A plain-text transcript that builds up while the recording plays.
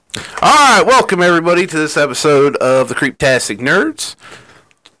Alright, welcome everybody to this episode of the Creeptastic Nerds.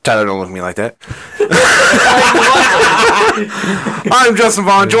 Tyler, don't look at me like that. I'm Justin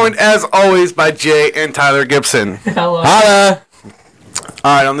Vaughn, joined as always by Jay and Tyler Gibson. Hello. Holla!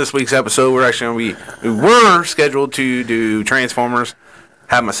 Alright, on this week's episode, we're actually going to we were scheduled to do Transformers,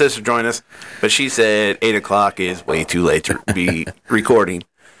 have my sister join us, but she said 8 o'clock is way too late to be recording.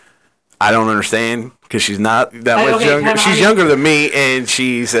 I don't understand, because she's not that much younger. She's younger than me, and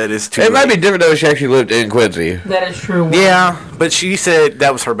she said it's too late. It might be different, though, if she actually lived in Quincy. That is true. Yeah, but she said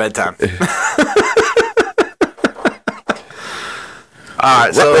that was her bedtime.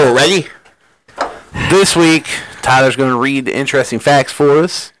 Alright, so ready? This week, Tyler's going to read the interesting facts for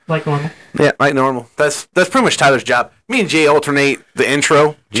us. Like normal. Yeah, like normal. That's pretty much Tyler's job. Me and Jay alternate the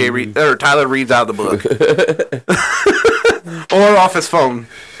intro. Tyler reads out the book. Or off his phone.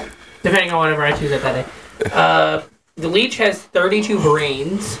 Depending on whatever I choose at that day. The leech has 32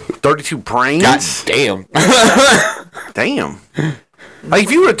 brains. 32 brains? God damn. Damn. Like,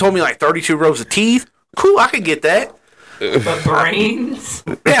 if you would have told me, 32 rows of teeth, cool, I could get that. But brains?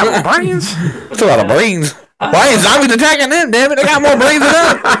 Yeah, well, brains. That's a lot of brains. Why ain't zombies attacking them, damn it? They got more brains than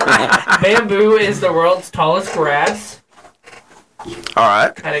us. Bamboo is the world's tallest grass.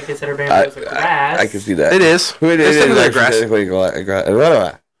 Alright. I didn't consider bamboo as a grass. I can see that. It is. It is technically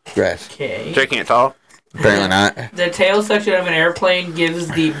grass. Grass. Okay. Jay can't talk. Apparently not. The tail section of an airplane gives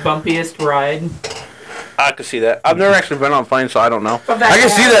the bumpiest ride. I could see that. I've never actually been on a plane, so I don't know. I can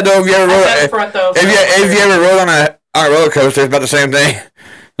see that, though, if you ever rode, if you ever rode on a roller coaster, it's about the same thing.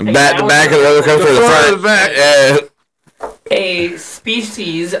 The back of the roller coaster, the front of the back. A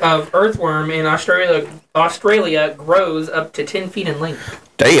species of earthworm in Australia grows up to 10 feet in length.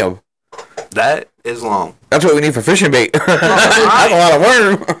 Damn. That is long. That's what we need for fishing bait. That's a lot of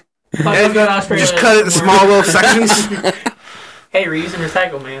worm. Just cut it in small little sections. Hey, reuse and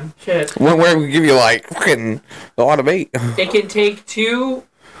recycle, man. Shit. One worm will give you, fucking a lot of bait. It can take it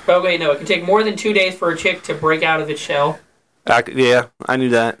can take more than 2 days for a chick to break out of its shell. Yeah, I knew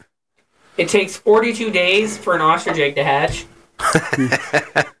that. It takes 42 days for an ostrich egg to hatch.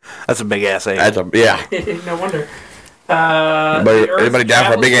 That's a big ass egg. Yeah. No wonder. Anybody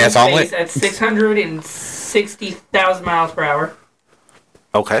down for a big ass omelet? At 660,000 miles per hour.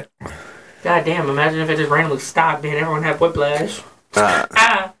 Okay. God damn, imagine if it just randomly stopped, man. Everyone had whiplash.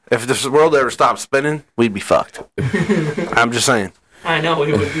 If this world ever stopped spinning, we'd be fucked. I'm just saying. I know,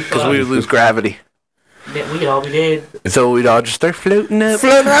 we would be fucked. Because we would lose gravity. Yeah, we'd all be dead. So we'd all just start floating up.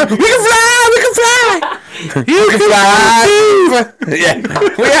 Floating up. We can fly! We can fly! You can fly! Yeah.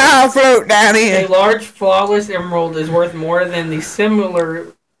 We all float down here. A large, flawless emerald is worth more than the similar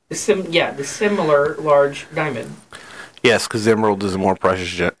large diamond. Yes, because the emerald is a more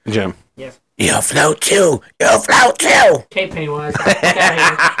precious gem. Yes. You'll float too. You'll float too. Okay, Pennywise.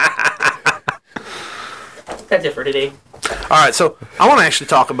 That's it for today. Alright, so I want to actually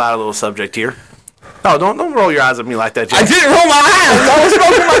talk about a little subject here. Oh, don't roll your eyes at me like that, Jay. I didn't roll my eyes. I was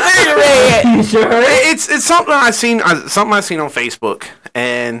smoking my cigarette. You sure? It's something I've seen on Facebook,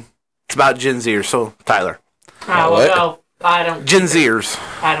 and it's about Gen Zers. So, Tyler. No, I don't. Gen Zers.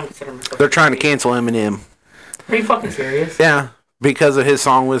 I don't consider myself. They're trying to cancel Eminem. Are you fucking serious? Yeah, because of his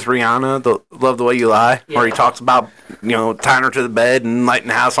song with Rihanna, "Love the Way You Lie," where he talks about tying her to the bed and lighting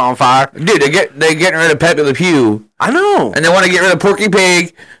the house on fire. Dude, they getting rid of Pepe Le Pew. I know, and they want to get rid of Porky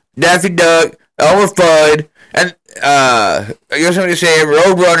Pig, Daffy Duck, Elmer Fudd, and I guess somebody saying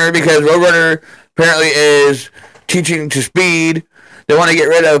Roadrunner, because Roadrunner apparently is teaching to speed. They want to get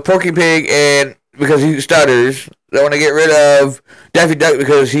rid of Porky Pig and because he stutters. They want to get rid of Daffy Duck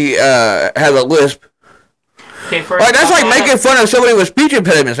because he has a lisp. Okay, that's like making fun of somebody with speech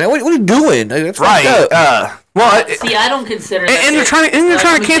impediments, man. What are you doing? That's right. See, I don't consider. And they're trying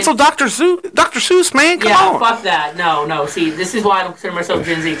to cancel Dr. Seuss, man. Come on. Fuck that. No. See, this is why I don't consider myself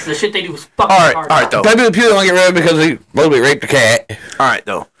Gen Z, because the shit they do is fucking hard. All right, though. Pepe Le Pew they want to get rid of because he probably raped a cat. All right,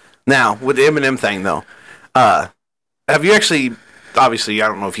 though. Now with the Eminem thing, though, have you actually? Obviously, I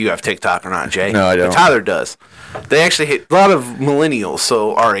don't know if you have TikTok or not, Jay. No, I don't. But Tyler does. They actually hit a lot of millennials,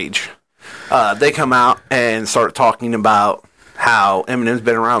 so our age. They come out and start talking about how Eminem's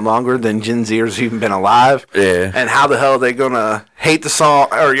been around longer than Gen Zers even been alive. Yeah. And how the hell are they going to hate the song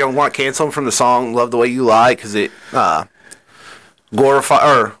or want to cancel him from the song Love the Way You Lie because it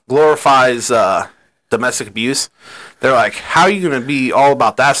glorifies domestic abuse. They're like, how are you going to be all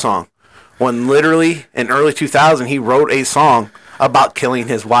about that song when literally in early 2000 he wrote a song about killing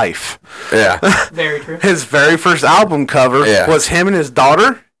his wife? Yeah. Very true. His very first album cover was him and his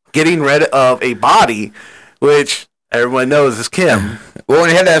daughter getting rid of a body, which everyone knows is Kim. Well, when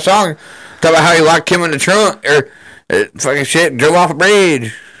he had that song, talk about how he locked Kim in the trunk, or fucking shit, drove off a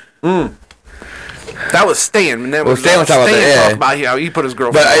bridge. That was Stan. And that was Stan was talking about that, talked about how he put his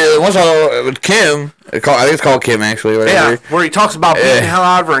girlfriend. But once with Kim, I think it's called Kim actually. Whatever. Yeah, where he talks about beating the hell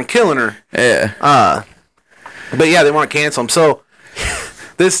out of her and killing her. Yeah. But yeah, they want to cancel him. So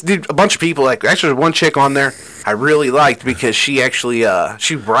this dude, a bunch of people, like actually one chick on there I really liked because she actually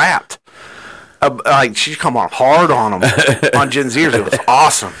she rapped. Like she come on hard on him on Gen Zers. It was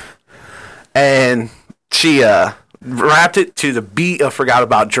awesome. And she rapped it to the beat of Forgot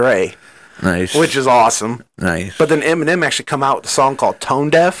About Dre. Nice. Which is awesome. Nice. But then Eminem actually come out with a song called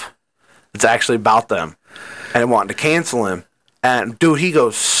Tone Deaf. It's actually about them. And wanting to cancel him. And dude, he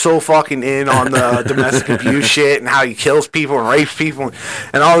goes so fucking in on the domestic abuse shit and how he kills people and rapes people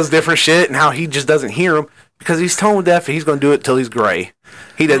and all this different shit and how he just doesn't hear them because he's tone deaf and he's going to do it till he's gray.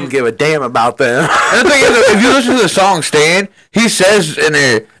 He doesn't give a damn about them. And the thing is, if you listen to the song Stan, he says in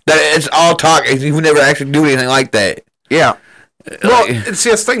there that it's all talk. He would never actually do anything like that. Yeah. Well, see,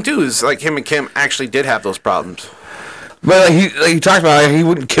 that's the thing too is like him and Kim actually did have those problems. But he talks about he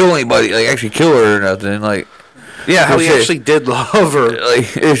wouldn't kill anybody, like actually kill her or nothing. Like, yeah, how he actually did love her.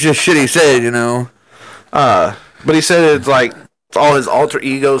 Like, it's just shit he said, you know. But he said it's like it's all his alter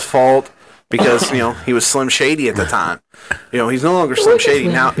ego's fault because he was Slim Shady at the time. He's no longer Slim Shady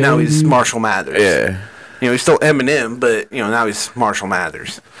now. Now he's Marshall Mathers. Yeah. He's still Eminem, but now he's Marshall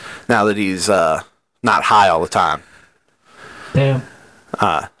Mathers. Now that he's not high all the time. Damn.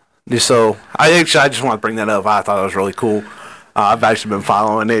 So I just want to bring that up. I thought it was really cool. I've actually been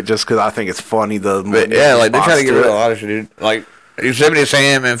following it just because I think it's funny. Like they try to get rid of a lot of shit, dude. Like Yosemite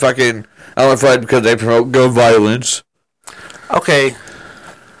Sam and fucking Ellen Flood because they promote gun violence. Okay.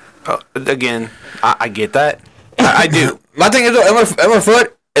 Again, I get that. I do. My thing is though, Ellen Flood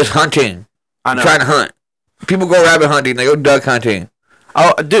is hunting. I know. Trying to hunt. People go rabbit hunting. They go duck hunting.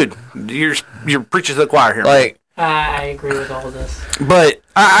 Oh, dude, you're preaching to the choir here. Like. I agree with all of this. But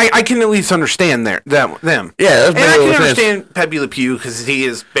I can at least understand them. Yeah, and I can understand Pepe Le Pew because he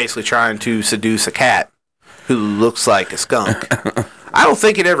is basically trying to seduce a cat who looks like a skunk. I don't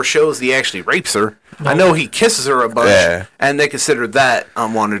think it ever shows he actually rapes her. Nope. I know he kisses her a bunch, and they consider that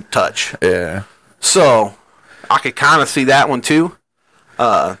unwanted touch. Yeah. So I could kind of see that one too.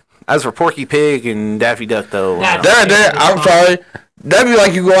 As for Porky Pig and Daffy Duck, though, I'm sorry. That'd be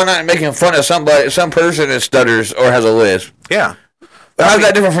like you going out and making fun of some person that stutters or has a lisp. Yeah. How's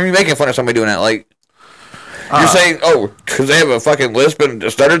that different from you making fun of somebody doing that? Like, you're saying, because they have a fucking lisp and a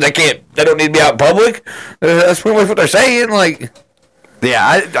stutter, they don't need to be out in public? That's pretty much what they're saying. Like, yeah,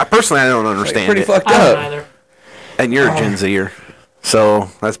 I personally, I don't understand pretty it. Fucked I up. don't either. And you're a Gen Zer. So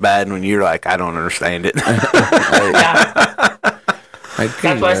that's bad when you're like, I don't understand it. Yeah.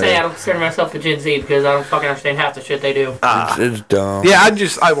 That's why I say I don't consider myself a Gen Z because I don't fucking understand half the shit they do. It's dumb. Yeah,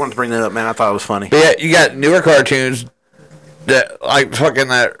 I wanted to bring that up, man. I thought it was funny. But yeah, you got newer cartoons that, like fucking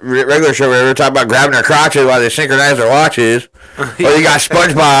that regular show where they're talking about grabbing their crotches while they synchronize their watches. Or you got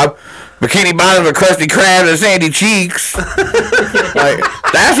SpongeBob, Bikini Bottom with Krusty Krab and Sandy Cheeks. Like,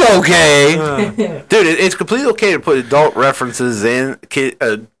 that's okay. Dude, it's completely okay to put adult references in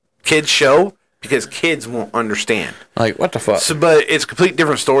a kid's show. Because kids won't understand. Like, what the fuck? So, but it's a complete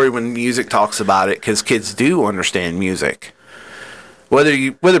different story when music talks about it, because kids do understand music.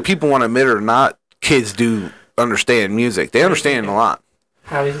 Whether people want to admit it or not, kids do understand music. They understand a lot.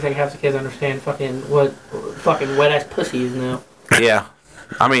 How do you think half the kids understand what fucking wet ass pussy is now? Yeah.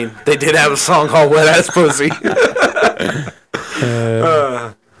 I mean, they did have a song called Wet Ass Pussy. But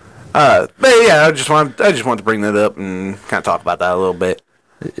yeah, I just wanted to bring that up and kind of talk about that a little bit.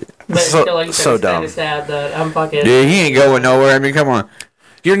 But still, like you said, it's dumb. kind of sad that I'm fucking... Dude, he ain't going nowhere. I mean, come on.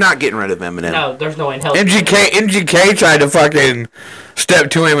 You're not getting rid of Eminem. No, there's no way in hell. MGK tried to fucking step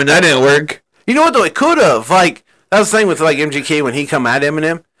to him, and that didn't work. You know what, though? It could have. Like, that was the thing with, like, MGK when he come at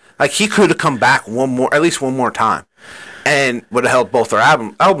Eminem. Like, he could have come back at least one more time. And would have helped both their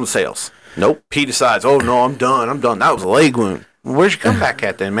album sales. Nope. He decides, oh, no, I'm done. That was a leg wound. Where's your comeback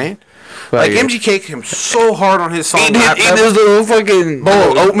at then, man? Like, MGK came so hard on his song. Eat his little fucking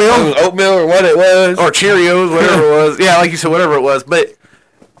bowl of oatmeal or what it was. Or Cheerios, whatever it was. Yeah, like you said, whatever it was. But,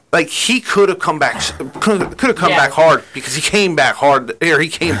 like, he could have come back back hard because he came back hard. He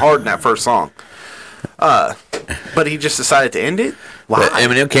came hard in that first song. But he just decided to end it? Why? But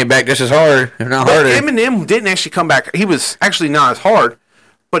Eminem came back just as hard, if not harder. Eminem didn't actually come back. He was actually not as hard,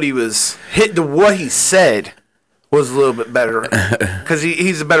 but he was hit to what he said was a little bit better because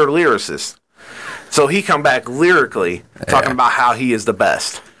he's a better lyricist. So he come back lyrically talking about how he is the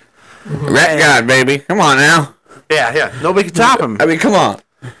best. Rap God, baby. Come on now. Yeah. Nobody can top him. I mean, come on.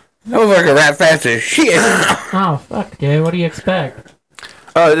 That was like a rap fast as shit. Oh, fuck, dude. What do you expect?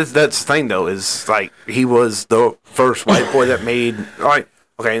 That's the thing, though, is, like, he was the first white boy that made, like,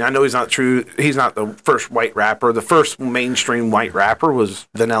 Okay, and I know he's not true. He's not the first white rapper. The first mainstream white rapper was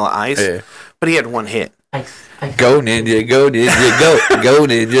Vanilla Ice, but he had one hit. Ice. Go ninja, go ninja, go, go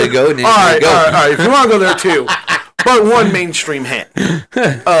ninja, go ninja. All right, go. all right. If you want to go there too, but one mainstream hit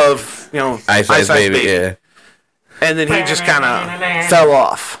of Ice Baby, yeah. And then he just kind of fell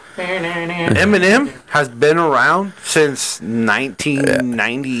off. Eminem has been around since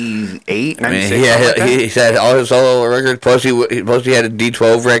 1998, 96. He's had all his solo records. Plus he had a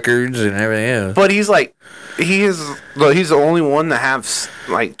D12 records and everything else. But he's the only one that has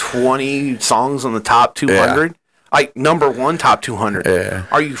like 20 songs on the top 200. Like number one top 200. Yeah.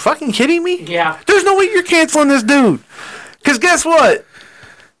 Are you fucking kidding me? Yeah. There's no way you're canceling this dude. Because guess what?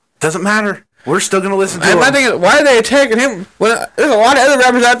 Doesn't matter. We're still going to listen to him. My thing is, why are they attacking him? Well, there's a lot of other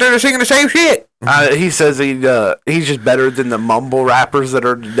rappers out there that are singing the same shit. He says he's just better than the mumble rappers that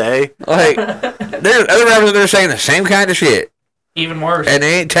are today. Like, there's other rappers that are saying the same kind of shit. Even worse. And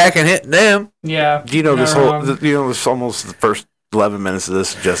they ain't attacking them. Yeah. Do you know this this almost the first 11 minutes of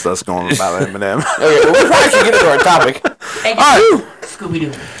this is just us going about Eminem. Okay, well, we'll actually get into our topic. Hey, all right.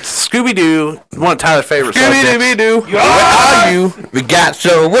 Scooby-Doo. Scooby-Doo, one of Tyler's favorite subjects. Scooby-Doo. Where are you? We got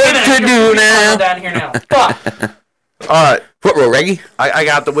so work to do now. Down here now. Fuck. All right. What, Reggie? I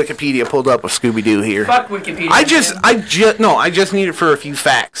got the Wikipedia pulled up with Scooby-Doo here. Fuck Wikipedia. I just need it for a few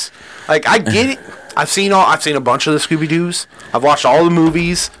facts. Like, I get it. I've seen a bunch of the Scooby-Doos. I've watched all the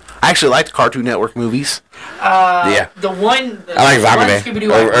movies. I actually like the Cartoon Network movies. Yeah. The one. I like Zombie Day.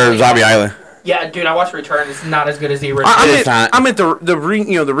 Scooby-Doo Or Zombie Island. Yeah, dude, I watched Return. It's not as good as the original. I meant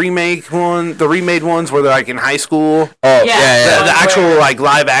the remake one, the remade ones where they're like in high school. Oh yeah. The actual like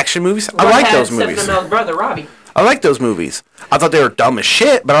live action movies. I like those movies. Stephen brother Robbie. I like those movies. I thought they were dumb as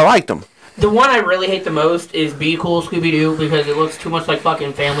shit, but I liked them. The one I really hate the most is Be Cool Scooby-Doo because it looks too much like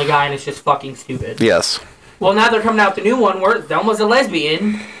fucking Family Guy and it's just fucking stupid. Yes. Well, now they're coming out with the new one where Zelma's a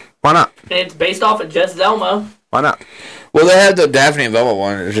lesbian. Why not? And it's based off of just Zelma. Why not? Well, they had the Daphne and Velma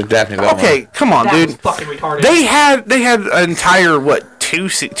one. It's just Daphne and Velma. Okay, come on, That dude. was fucking retarded. They had an entire two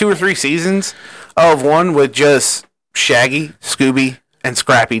or three seasons of one with just Shaggy, Scooby, and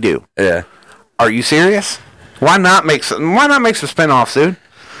Scrappy Doo. Yeah. Are you serious? Why not make some spinoffs, dude?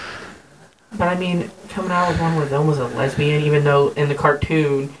 But I mean, coming out with one where Velma's a lesbian, even though in the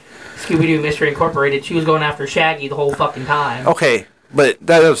cartoon Scooby-Doo Mystery Incorporated, she was going after Shaggy the whole fucking time. Okay, but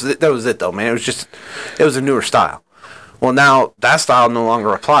that was it though, man. It was a newer style. Well, now that style no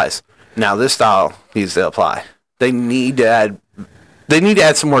longer applies. Now this style needs to apply. They need to add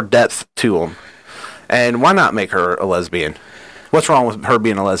some more depth to them. And why not make her a lesbian? What's wrong with her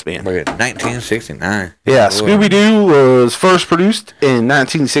being a lesbian? 1969. Yeah, Scooby-Doo was first produced in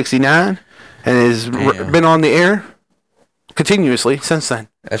 1969 and has been on the air continuously since then.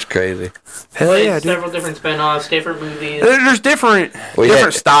 That's crazy. Hell yeah, dude. Several different spin-offs, different movies. There's different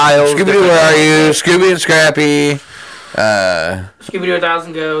styles. Scooby-Doo, where are you? Scooby and Scrappy. Scooby-Doo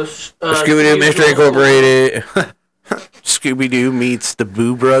 1000 Ghosts. Scooby-Doo Mystery Incorporated. Scooby-Doo meets the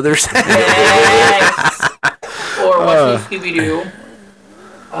Boo Brothers. Yes. Or what's Scooby-Doo?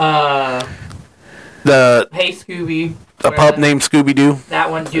 The Hey Scooby. a pup named Scooby-Doo. That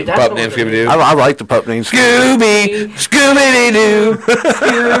one, dude. That's Pup named Scooby-Doo. I like the pup named Scooby. Scooby-Doo.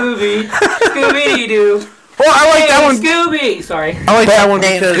 Scooby-Doo. Well, I like that one. Scooby. Sorry. I like that one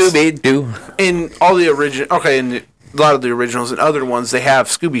because Scooby-Doo. in all the in a lot of the originals and other ones, they have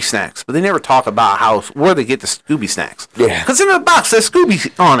Scooby snacks, but they never talk about where they get the Scooby snacks. Yeah. Because in the box there's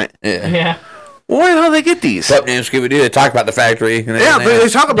Scooby on it. Yeah. Well, where the hell do they get these? Pup named Scooby-Doo. They talk about the factory. And Yeah, but they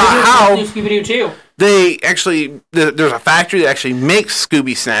talk about how Scooby-Doo too. they actually there's a factory that actually makes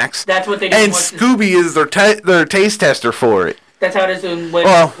Scooby snacks, That's what they do. and Scooby is their taste tester for it. That's how it is in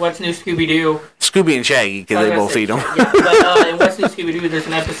What's New Scooby-Doo. Scooby and Shaggy, because they both eat them. Yeah, but in What's New Scooby-Doo, there's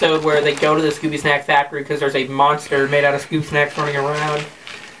an episode where they go to the Scooby Snack factory because there's a monster made out of Scooby Snacks running around.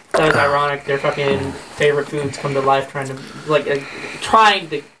 That was ironic. Their fucking favorite foods come to life trying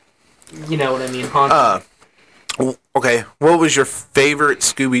to, you know what I mean, haunt. Okay, what was your favorite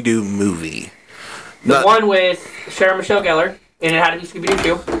Scooby-Doo movie? The one with Sarah Michelle Gellar, and it had to be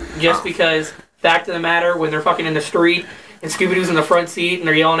Scooby-Doo 2, just because, fact of the matter, when they're fucking in the street, and Scooby-Doo's in the front seat, and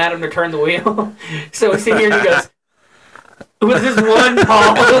they're yelling at him to turn the wheel. So we sit here and he goes, was this one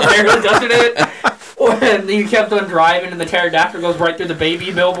Paul barely touching it? Or he kept on driving, and the pterodactyl goes right through the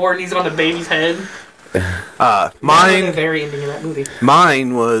baby billboard, and he's on the baby's head. Mine, the very ending of that movie.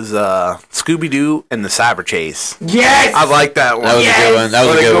 Mine was Scooby-Doo and the Cyber Chase. Yes! I like that one. That was a good one. That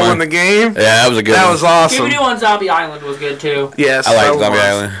was a good one. In the game? Yeah, that was a good one. That was awesome. Scooby-Doo on Zombie Island was good, too. Yes, I liked Zombie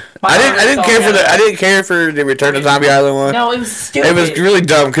Island. I didn't care for the Return to Zombie Island one. No, it was stupid. It was really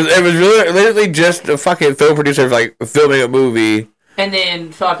dumb because it was literally just a fucking film producer like filming a movie And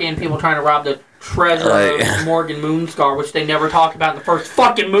then fucking people trying to rob the treasure of Morgan Moonscar, which they never talk about in the first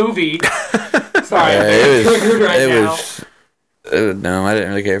fucking movie. Sorry, I'm triggered right now. No, I didn't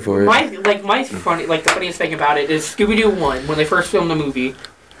really care for it. The funniest thing about it is Scooby-Doo 1, when they first filmed the movie,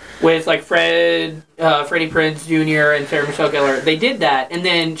 with like Freddie Prinze Jr. and Sarah Michelle Gellar. They did that, and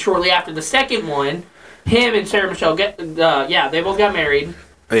then shortly after the second one, him and Sarah Michelle they both got married.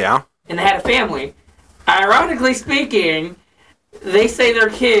 Yeah. And they had a family. Ironically speaking, they say their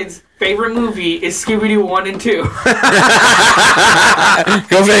kids' favorite movie is Scooby-Doo 1 and 2.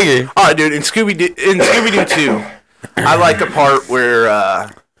 Go figure. Oh, dude, in Scooby-Doo 2, I like the part where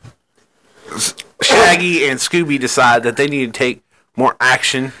Shaggy and Scooby decide that they need to take more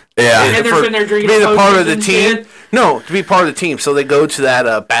action. Yeah. And they're sitting there drinking to be the part of the and team. shit. No, to be part of the team. So they go to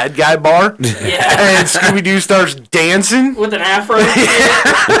that bad guy bar. Yeah. And Scooby-Doo starts dancing. With an afro.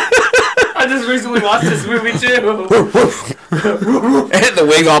 I just recently watched this movie too. And the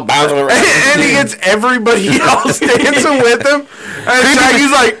wig all bouncing around. And he gets everybody else dancing with him. And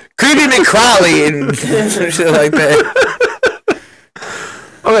Shaggy's like, Creepy McCrawley and shit like that.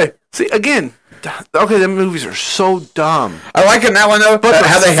 okay, see, again, okay, the movies are so dumb. I like in that one, though, But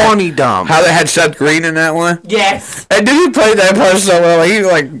dumb. How they had Seth Green in that one. Yes. And did he play that part so well? Like, he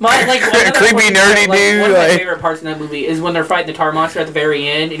was creepy, nerdy dude. One of my favorite parts in that movie is when they're fighting the tar monster at the very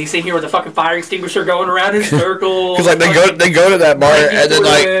end, and he's sitting here with a fucking fire extinguisher going around in circles. Because they go to that bar, and then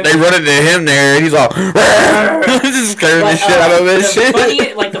they run into him there, and he's all just scaring the shit out of this shit.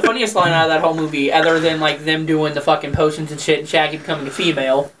 The funniest line out of that whole movie, other than like them doing the fucking potions and shit, and Shaggy becoming a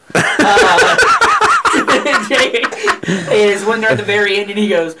female. Is when they're at the very end and he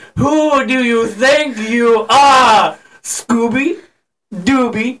goes, "Who do you think you are, Scooby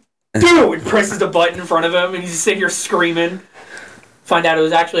Dooby Doo?" And presses the button in front of him, and he's just sitting here screaming. Find out it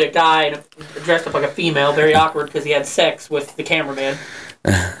was actually a guy and dressed up like a female. Very awkward because he had sex with the cameraman.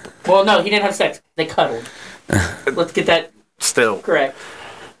 Well, no, he didn't have sex. They cuddled. Let's get that still correct.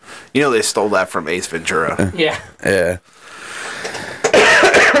 You know they stole that from Ace Ventura. Yeah. Yeah.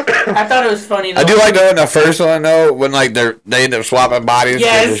 I thought it was funny, though. I do like though in the first one though when like they end up swapping bodies.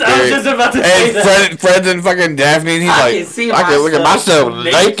 Yes, I was just about to say that. Fred's and fucking Daphne, and he's I can look at myself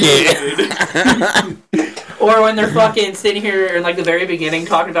naked. Or when they're fucking sitting here in like the very beginning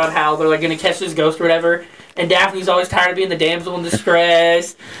talking about how they're like gonna catch this ghost or whatever, and Daphne's always tired of being the damsel in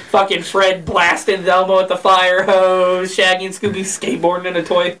distress. Fucking Fred blasting Velma with the fire hose. Shaggy and Scooby skateboarding in a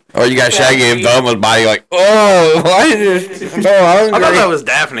toy. Or you got Shaggy and Velma's body like, oh, why is this so hungry? I thought that was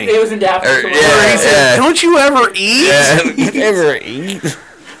Daphne. It was in Daphne. Yeah. Don't you ever eat? Yeah, ever eat?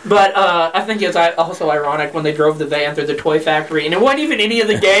 But I think it's also ironic when they drove the van through the toy factory, and it wasn't even any of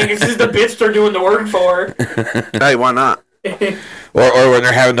the gang. It's just the bitch they're doing the work for. Hey, why not? Or when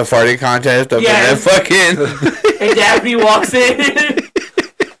they're having the farting contest up in that fucking... And Daphne walks in.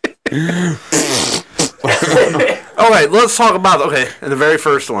 Alright, let's talk about, in the very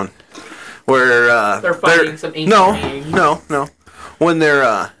first one. Where, they're fighting some ancient being. No. When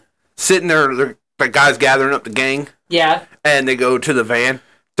they're, sitting there, the guys gathering up the gang. Yeah. And they go to the van.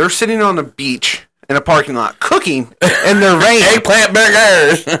 They're sitting on the beach in a parking lot cooking in their van. Eggplant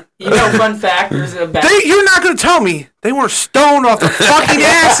burgers. You know, fun fact, there's a you're not going to tell me they weren't stoned off their fucking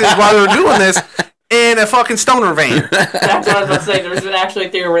asses while they were doing this in a fucking stoner van. That's what I was about to say. There was actually a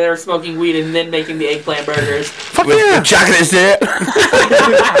theory where they were smoking weed and then making the eggplant burgers. Fuck with chocolate syrup.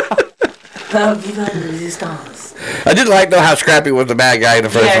 I did like though how Scrappy was the bad guy in the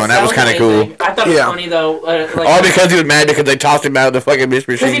first one. That was kind of cool. I thought it was funny though. All because he was mad because they tossed him out of the fucking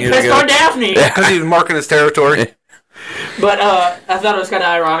mystery machine. Because he pissed on Daphne. Because he was marking his territory. But I thought it was kind of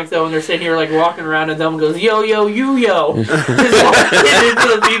ironic though when they're sitting here like walking around and someone goes yo yo you yo, just walking into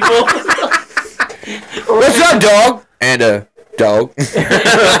the people. What's up, dog? And a dog.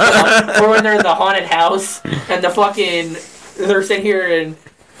 Or when they're in the haunted house and they're sitting here and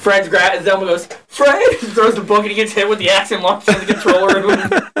Fred's Zelma goes, Fred! Throws the book and he gets hit with the axe and launches in the control room.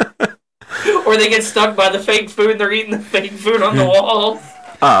 Or they get stuck by the fake food and they're eating the fake food on the walls.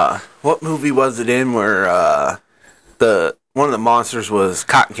 What movie was it in where one of the monsters was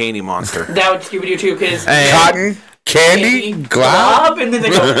Cotton Candy Monster? That would Scooby-Doo too, because Cotton Candy Glob? And then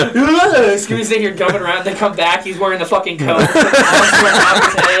they go, Scooby's sitting here jumping around, they come back, he's wearing the fucking coat.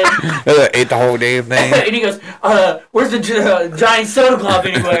 Ate the whole damn thing. And he goes, where's the giant soda glob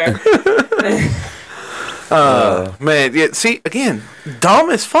anywhere? Man, yeah, see, again, dumb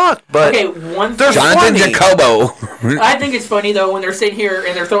as fuck, but one they're Jonathan funny. Jacobo. I think it's funny, though, when they're sitting here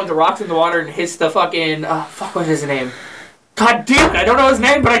and they're throwing the rocks in the water and hits the fucking, what is his name? God damn it, I don't know his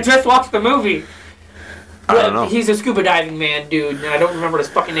name, but I just watched the movie. I don't know. He's a scuba diving man, dude, and I don't remember what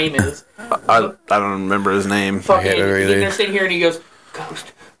his fucking name is. I don't remember his name. They're sitting here and he goes,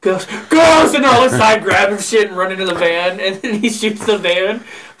 Ghost, ghost, ghost, and they're all inside grabbing shit and running to the van, and then he shoots the van.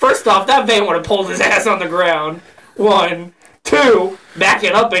 First off, that van would have pulled his ass on the ground. 1, 2,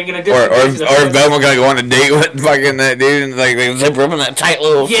 backing up ain't gonna do Or if Velma gonna go on a date with fucking that dude and like they zip her up in that tight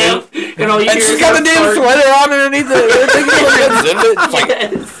little suit. And all you hear she's is got the her damn fart. sweater on underneath it. Like,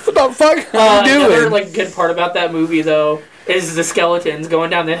 Yes. what the fuck are you Another doing? like good part about that movie though is the skeletons going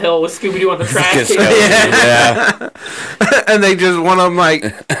down the hill with Scooby-Doo on the trash can. Yeah. And they just, one of them, like,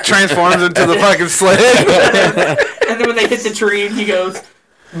 transforms into the fucking sled. And then when they hit the tree, he goes,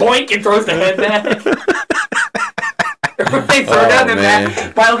 boink, and throws the head back. They throw down the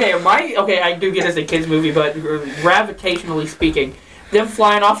back. But okay, I do get it's a kids movie, but gravitationally speaking, them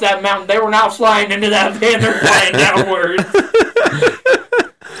flying off that mountain, they were not flying into that van, they're flying downwards.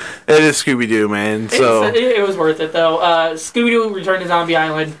 It is Scooby-Doo, man. So It was worth it, though. Scooby-Doo Return to Zombie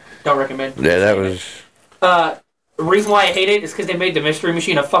Island, don't recommend. Yeah, that was... The reason why I hate it is because they made the Mystery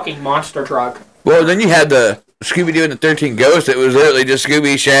Machine a fucking monster truck. Well, then you had the Scooby-Doo and the 13 Ghosts. It was literally just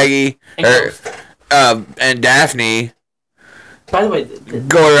Scooby, Shaggy, and Daphne By the way,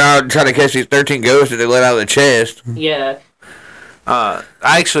 going around trying to catch these 13 ghosts that they let out of the chest. yeah. I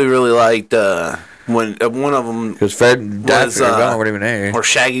actually really liked when one of them Because Fred and was, Daphne weren't even there. where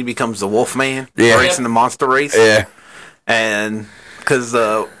Shaggy becomes the Wolfman, Yeah. racing the monster race. Yeah. And because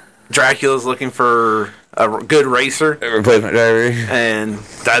Dracula's looking for a good racer, A replacement driver. and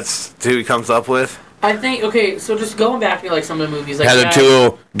that's who he comes up with. I think, okay, so just going back to like some of the movies like Had the that. two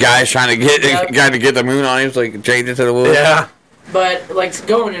little guys trying to get Yep. trying to get the moon on him, so he could change it to the wolf. Yeah. But like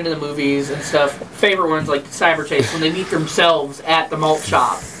going into the movies and stuff, favorite ones like Cyber Chase when they meet themselves at the malt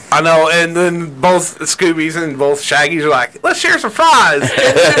shop. I know, and then both Scoobies and both Shaggies are like, let's share some fries.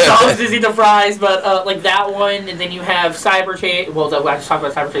 It's always just eat the fries, but like that one, and then you have Cyber Chase. Well, I just talked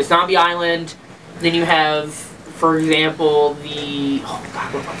about Cyber Chase, Zombie Island. Then you have, for example, the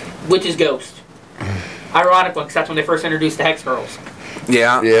Witch's Ghost. Ironic one, because that's when they first introduced the Hex Girls.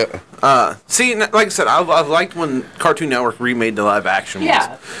 Yeah. Yeah. See, like I said, I've liked when Cartoon Network remade the live action ones.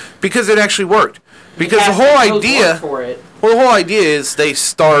 Yeah. Because it actually worked. Because the Cast whole those idea, work for it. well, the whole idea is they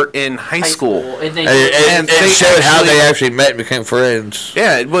start in high school. And then And they it showed how actually- they actually met and became friends.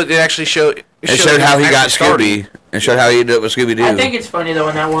 Yeah, it actually showed. It showed how he got actually started. Scooby. And showed how he ended up with Scooby-Doo. I think it's funny though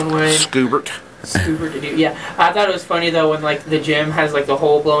in that one when Scoobert. Yeah, I thought it was funny though when like the gym has like the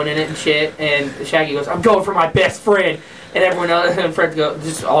hole blown in it and shit, and Shaggy goes, "I'm going for my best friend," and everyone else and friends go,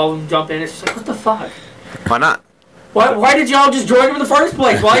 just all of them jump in. It's just like, what the fuck? Why not? Why did y'all just join him in the first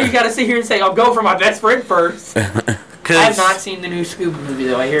place? Why you gotta sit here and say, "I'll go for my best friend first"? I have not seen the new Scoob movie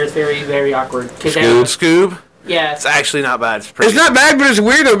though. I hear it's very very awkward. Scoob. Yeah, It's actually not bad. It's pretty. It's not bad, but it's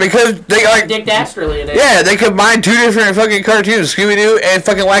weirder because they like. Dick Dastardly in it. Yeah, they combined two different fucking cartoons, Scooby-Doo and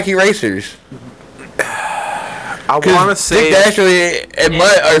fucking Wacky Racers. I want to say. Dick Dastardly and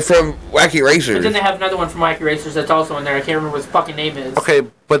Mutt are from Wacky But Racers. then they have another one from Wacky Racers that's also in there. I can't remember what his fucking name is. Okay,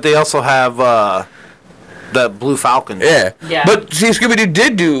 but they also have the Blue Falcon. Yeah. Yeah. But see, Scooby-Doo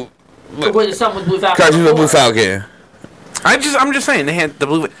did do With something with Blue Falcon. cartoons with Blue before. Falcon. I'm just saying they had the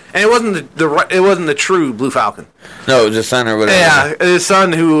blue, and it wasn't it wasn't the true Blue Falcon. No, it was his son or whatever. Yeah, his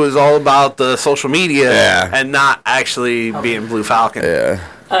son who was all about the social media Yeah. and not actually being Blue Falcon. Yeah.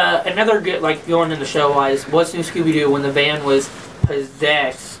 Another good, like, going into show-wise, what's new Scooby-Doo when the van was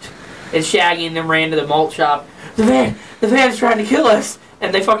possessed? And Shaggy and them ran to the malt shop. The van's trying to kill us!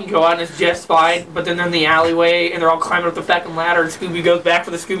 And they fucking go out and it's just fine, but then they're in the alleyway and they're all climbing up the fucking ladder and Scooby goes back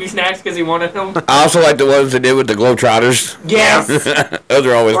for the Scooby snacks because he wanted them. I also like the ones they did with the Globetrotters. Yes! Those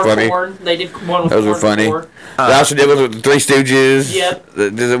are always Or funny. corn. They did one with Those are corn funny. before. They also did one with the Three Stooges. Yep. They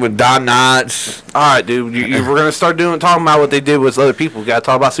did it with Don Knotts. All right, dude, we're gonna start talking about what they did with other people. We gotta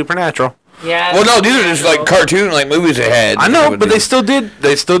talk about Supernatural. Yeah. Well, no, these are just like cartoon like movies they had. I know, but they still did a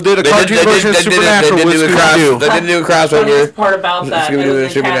cartoon version of Supernatural with Scooby-Doo. They did do a Funniest crossover. part about that Scooby-Doo and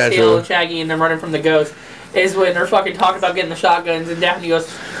is when Castiel Supernatural. and Shaggy and them running from the ghost is when they're fucking talking about getting the shotguns and Daphne goes,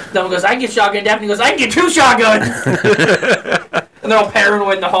 I can get shotgun. Daphne goes, I can get 2 shotguns. And they're all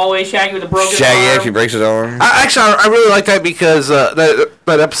paranoid in the hallway. Shaggy with a broken Shaggy arm. actually breaks his arm. I really like that because that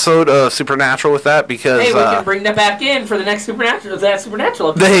episode of Supernatural with that because Hey, we can bring that back in for the next Supernatural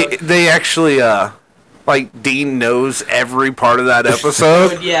episode. they actually like Dean knows every part of that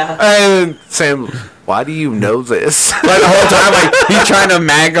episode. Yeah. And Sam, why do you know this? Like the whole time, like he's trying to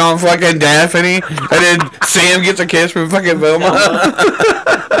mag on fucking Daphne, and then Sam gets a kiss from fucking Velma.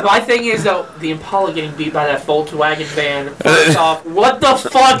 My thing is though, the Impala getting beat by that Volkswagen van. First off, what the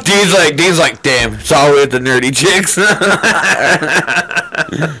fuck? Dean's like, damn, it's all with the nerdy chicks.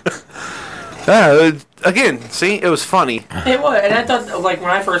 Again, see, it was funny. It was, and I thought, like, when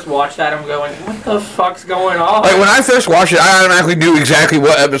I first watched that, I'm going, what the fuck's going on? Like, when I first watched it, I automatically knew exactly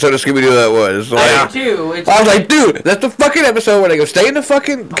what episode of Scooby-Doo that was. Like, I did too. I was like, dude, that's the fucking episode where they go stay in the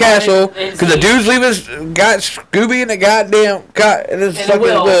fucking castle because the dudes leave got Scooby in the goddamn in his fucking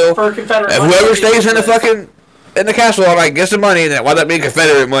will. For Confederate and whoever stays in the fucking in the castle, all right, gets the money, and then why that be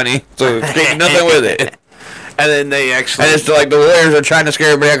Confederate money? So take nothing with it. And then they actually... And it's like the lawyers are trying to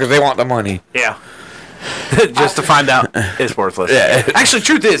scare everybody out because they want the money. Yeah. Just to find out it's worthless. Yeah. Actually,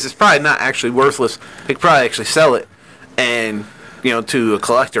 truth is, it's probably not actually worthless. They could probably actually sell it and, to a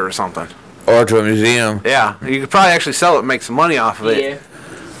collector or something. Or to a museum. Yeah. You could probably actually sell it and make some money off of it. Yeah.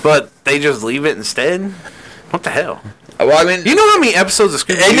 But they just leave it instead? What the hell? Well, I mean... You know how many episodes of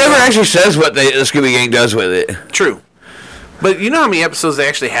Scooby-Doo... It never actually says what the Scooby Gang does with it. True. But you know how many episodes they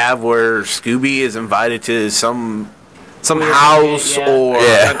actually have where Scooby is invited to some house or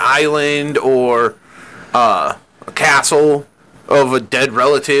an island or a castle of a dead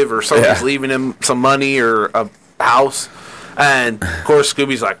relative or somebody's leaving him some money or a house. And, of course,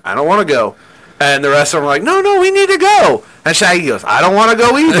 Scooby's like, I don't want to go. And the rest of them are like, no, we need to go. And Shaggy goes, I don't want to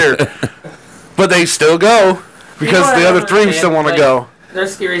go either. But they still go because the other three still want to go.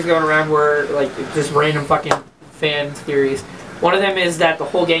 There's theories going around where, like, just random fucking fan theories. One of them is that the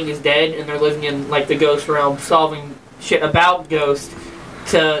whole gang is dead and they're living in, like, the ghost realm, solving shit about ghosts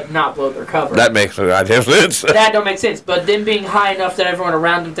to not blow their cover. That makes no goddamn sense. That don't make sense. But them being high enough that everyone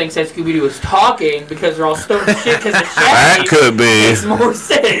around them thinks that Scooby-Doo is talking because they're all stoned as shit because of Shaggy. That could be. Makes more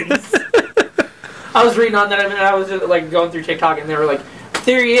sense. I was reading on that and I was just, like, going through TikTok and they were like,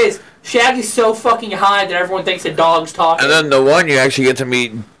 theory is, Shaggy's so fucking high that everyone thinks a dog's talking. And then the one you actually get to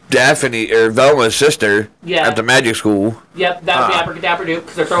meet Daphne, or Velma's sister, at the magic school. Yep, that would be Abracadabra Duke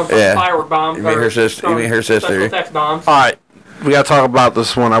because they're throwing firework bombs. You mean her sister. Special effects bombs. Alright, we gotta talk about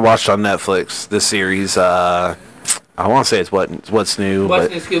this one I watched on Netflix, this series. I want to say it's What's New. What's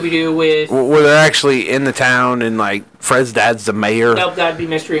New Scooby-Doo with... Where they're actually in the town and, like, Fred's dad's the mayor. Nope, that'd be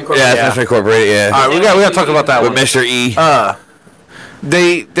Mystery Incorporated. Yeah, Mystery Incorporated, yeah. Alright, we gotta talk about that with one. Mr. E.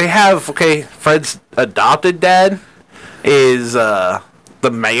 They have, Fred's adopted dad is the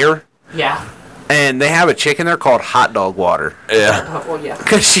mayor. Yeah. And they have a chick in there called Hot Dog Water. Yeah. Well, yeah.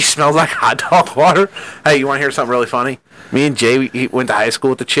 Because she smells like hot dog water. Hey, you want to hear something really funny? Me and Jay, we went to high school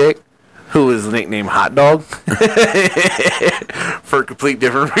with a chick who was nicknamed Hot Dog. For complete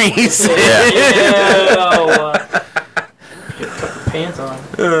different reasons. Yeah. Put your pants on.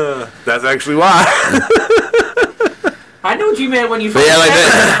 That's actually why. I know what you meant when you... But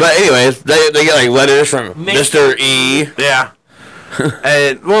anyways, they get, like, letters from Mr. E. Yeah.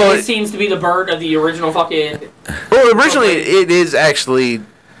 And it seems to be the bird of the original fucking... Well, originally it is actually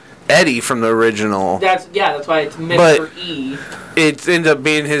Eddie from the original. That's why it's Mr. E. It ends up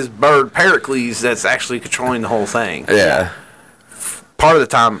being his bird Pericles that's actually controlling the whole thing. Yeah. Part of the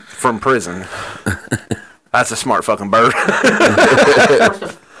time from prison. That's a smart fucking bird. How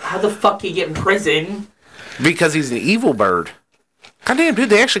the fuck do you get in prison? Because he's an evil bird. Goddamn, dude,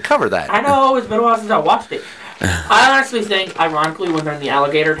 they actually cover that. I know, it's been a while since I watched it. I honestly think, ironically, when they're in the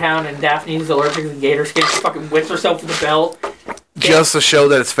alligator town and Daphne's allergic to the gator skin, she fucking whips herself with a belt. Just to show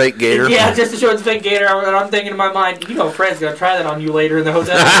that it's fake gator? Yeah, just to show it's fake gator. And I'm thinking in my mind, Fred's going to try that on you later in the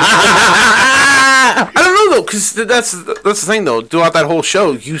hotel. I don't know, though, because that's the thing, though. Throughout that whole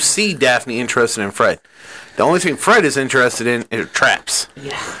show, you see Daphne interested in Fred. The only thing Fred is interested in is traps.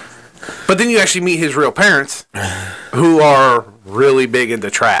 Yeah. But then you actually meet his real parents, who are really big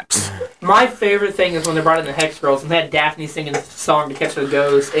into traps. My favorite thing is when they brought in the Hex Girls and they had Daphne singing the song to catch the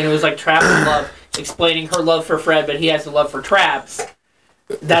ghost, and it was like Traps in Love, explaining her love for Fred, but he has a love for traps.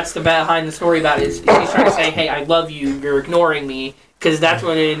 That's the behind the story about it. He's trying to say, hey, I love you, you're ignoring me, because that's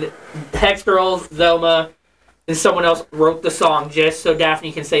when in Hex Girls, Velma, and someone else wrote the song just so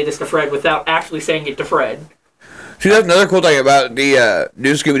Daphne can say this to Fred without actually saying it to Fred. See, that's another cool thing about the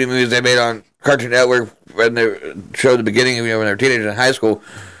new Scooby-Doo movies they made on Cartoon Network when they showed the beginning of when they were teenagers in high school.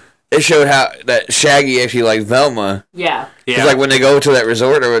 It showed how that Shaggy actually liked Velma. Yeah. It's like when they go to that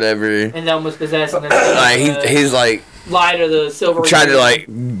resort or whatever. And Velma's possessed. And he's like... Lie to the silver... Trying to, like,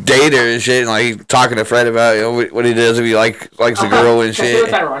 date her and shit. And, like, talking to Fred about what he does if he likes a girl and shit.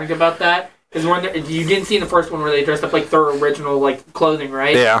 What's ironic about that? Because you didn't see in the first one where they dressed up like their original, like, clothing,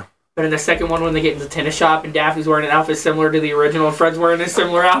 right? Yeah. But in the second one, when they get into the tennis shop and Daphne's wearing an outfit similar to the original and Fred's wearing a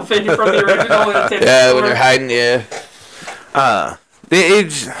similar outfit from the original in the tennis store. When they're hiding,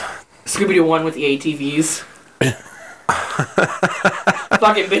 Scooby-Doo 1 with the ATVs.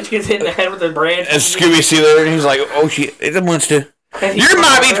 Fucking bitch gets hit in the head with a branch. And Scooby sees her and he's like, oh shit, it's a monster. Your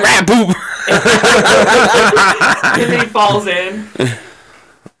mommy's rat poop! And then he falls in.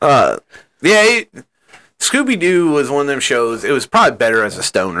 Yeah, Scooby-Doo was one of them shows. It was probably better as a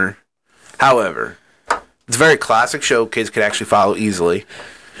stoner. However, it's a very classic show. Kids could actually follow easily.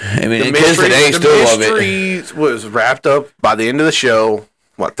 I mean, the kids today still love it. The mystery was wrapped up by the end of the show.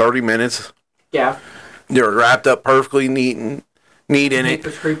 What, 30 minutes? Yeah. They were wrapped up perfectly neat in it.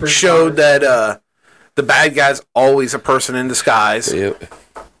 Creepers, Showed that the bad guy's always a person in disguise. Yep.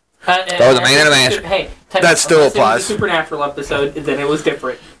 That was a man in a mask. Hey, that still applies. It was a Supernatural episode, then it was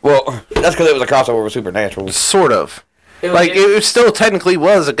different. Well, that's because it was a crossover with Supernatural. Sort of. It still technically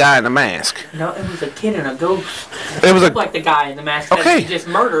was a guy in a mask. No, it was a kid in a ghost. It was like the guy in the mask that he just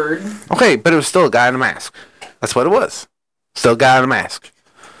murdered. Okay, but it was still a guy in a mask. That's what it was. Still a guy in a mask.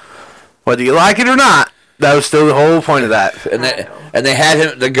 Whether you like it or not, that was still the whole point of that. And they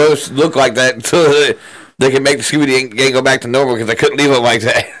had the ghost look like that so they could make the Scooby gang go back to normal because they couldn't leave him like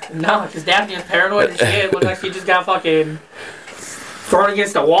that. No, because Daphne was paranoid and shit. It looked like she just got fucking thrown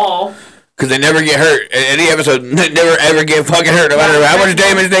against a wall. Because they never get hurt. In any episode, they never ever get fucking hurt no matter how much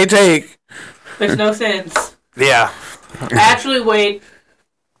damage they take. Makes no sense. Yeah. Actually, wait.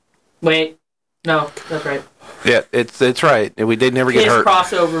 No, that's right. Yeah, it's right. We did never get hurt.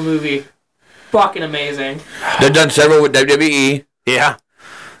 Crossover movie. Fucking amazing. They've done several with WWE. Yeah.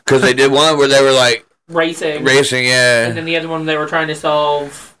 Because they did one where they were like... Racing, yeah. And then the other one, they were trying to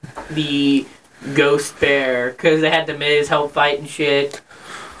solve the ghost bear. Because they had the Miz help fight and shit.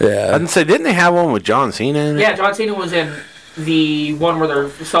 Yeah. I didn't say, didn't they have one with John Cena in it? Yeah, John Cena was in the one where they're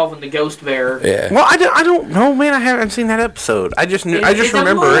solving the ghost bear. Yeah. Well, I don't know, man. I haven't seen that episode. I just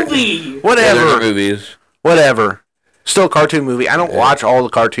remember a movie. it. Whatever. Yeah, movies. Whatever. Still a cartoon movie. I don't watch all the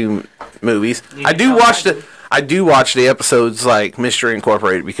cartoon movies. I do watch the episodes like Mystery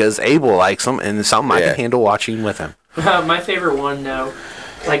Incorporated because Abel likes them and it's something I can handle watching with him. My favorite one, though,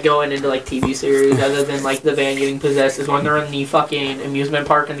 like going into like TV series, other than like the van getting possessed, is when they're in the fucking amusement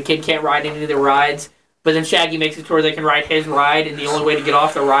park and the kid can't ride any of the rides. But then Shaggy makes it to where they can ride his ride, and the only way to get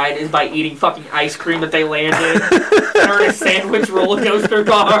off the ride is by eating fucking ice cream that they landed. They're in a sandwich roller coaster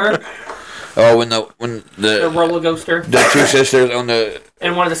car. Oh, when the roller coaster. The two sisters on the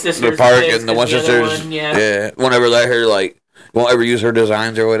and one of the sisters the park and the one sisters won't ever let her won't ever use her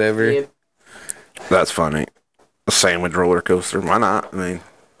designs or whatever. Yep. That's funny. A sandwich roller coaster. Why not? I mean,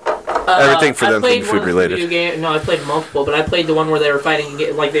 everything for them is food related. No, I played multiple, but I played the one where they were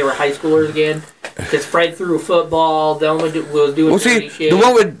fighting like they were high schoolers again. Because Fred threw a football. Velma was doing shit. The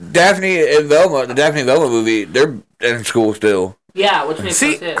one with Daphne and Velma, the Daphne and Velma movie, they're in school still. Yeah, which makes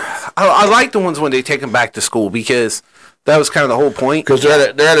sense. I like the ones when they take them back to school because that was kind of the whole point. Because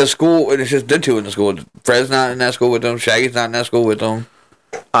they're at a school and it's just them two in the school. Fred's not in that school with them. Shaggy's not in that school with them.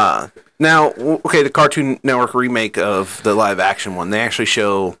 Now, okay, the Cartoon Network remake of the live action one, they actually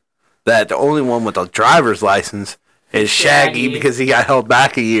show that the only one with a driver's license is Shaggy because he got held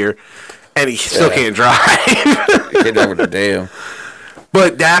back a year and he still can't drive. He can't drive with a damn.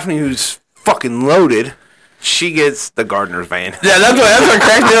 But Daphne, who's fucking loaded, she gets the gardener's van. Yeah, that's what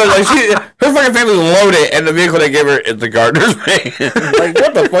cracked me up. Like, her fucking family's loaded, and the vehicle they give her is the gardener's van. Like,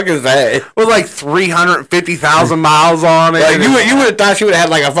 what the fuck is that? With like 350,000 miles on it. Like, you would have thought she would have had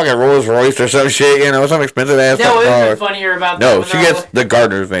like a fucking Rolls Royce or some shit, some expensive ass. No, it would have been funnier about that. No, she gets the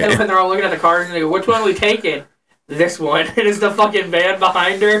gardener's van. And when they're all looking at the cars and they go, which one are we taking? This one. It is the fucking van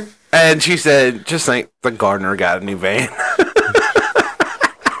behind her. And she said, just think the gardener got a new van.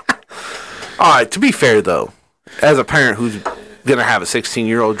 Alright, to be fair though, as a parent who's going to have a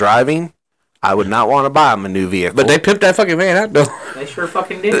 16-year-old driving, I would not want to buy him a new vehicle. But they pimped that fucking van out though. They sure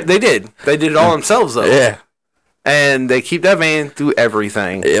fucking did. They did. They did it all themselves though. Yeah. And they keep that van through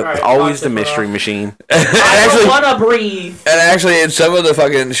everything. Yep. Right, always the mystery machine. I don't want to breathe. And actually, in some of the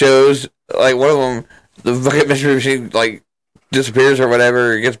fucking shows, like one of them, the fucking mystery machine like disappears or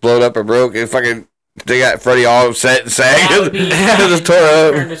whatever, it gets blown up or broke, and fucking they got Freddy all upset and sad. Just tore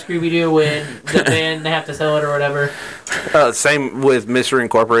up. Turn to Scooby-Doo when the van, they have to sell it or whatever. Same with Mystery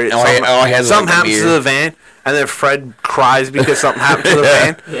Incorporated. Something happens to the van, and then Fred cries because something happened to the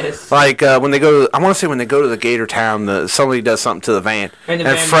van. Yes. Like when they go, I want to say when they go to the Gator Town, somebody does something to the van,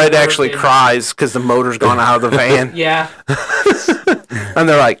 and Fred actually cries because the motor's gone out of the van. Yeah. And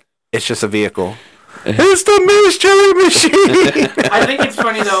they're like, it's just a vehicle. It's the mystery machine. I think it's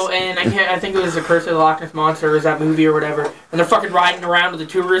funny though, and I think it was the Curse of the Loch Ness Monster, or is that movie or whatever, and they're fucking riding around with the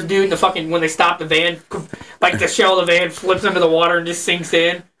tourist dude, and when they stop the van, like the shell of the van flips under the water and just sinks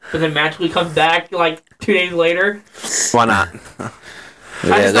in, but then magically comes back like 2 days later. Why not?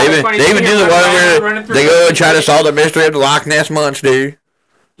 Yeah, they even do the one where they go and try to solve the mystery of the Loch Ness Monster.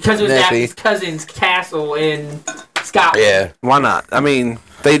 Because it was Daphne's cousin's castle in Scotland. Yeah. Why not? I mean,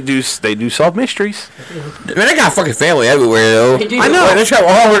 They do solve mysteries. Man, they got fucking family everywhere, though. They do. I know. Like, they got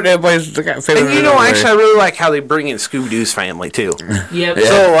all over their place. They got family And you know, everywhere. actually, I really like how they bring in Scooby-Doo's family too. Yep. Yeah.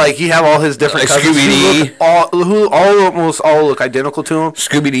 So, like, you have all his different Like cousins Scooby-Doo. who almost all look identical to him.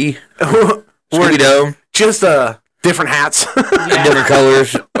 Scooby-Doo. Were Scooby-Doo. just different hats. Yeah. Different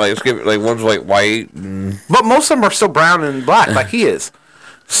colors. Like one's like white. But most of them are still brown and black, like he is.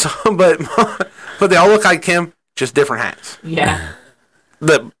 So, but they all look like him, just different hats. Yeah.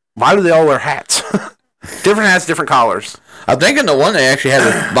 Why do they all wear hats? Different hats, different collars. I'm thinking the one they actually had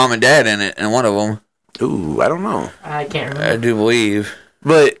with mom and dad in it, in one of them. Ooh, I don't know. I can't I remember. do believe.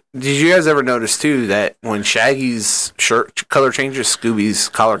 But did you guys ever notice too that when Shaggy's shirt color changes, Scooby's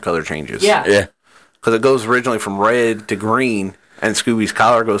collar color changes? Yeah. Yeah. Because it goes originally from red to green, and Scooby's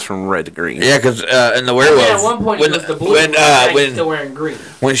collar goes from red to green. Yeah, because in the werewolf, Yeah, at one point when, it was the blue. when, Shaggy's still wearing green.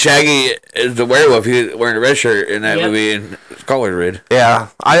 when Shaggy is the werewolf, he's wearing a red shirt in that Yep. movie, and his collar's red. Yeah,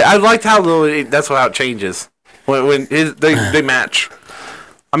 I liked how that's how it changes when they match.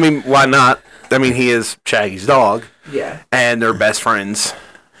 I mean, why not? I mean, he is Shaggy's dog, Yeah. and they're best friends.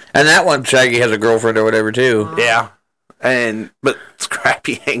 And that one, Shaggy has a girlfriend or whatever too. Yeah, but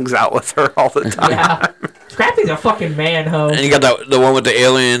Scrappy hangs out with her all the time. Yeah. Scrappy's a fucking man hoe. And you got the one with the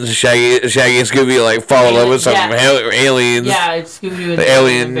aliens. Shaggy and Scooby like fall in love with some Yeah. aliens. Yeah, it's Scooby and The the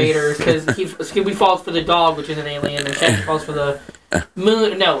alien. invaders because Scooby falls for the dog, which is an alien, and Shaggy falls for the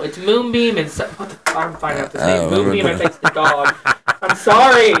moon. No, it's Moonbeam and what the fuck? I'm finding out this name. Moonbeam, I think it's the dog. I'm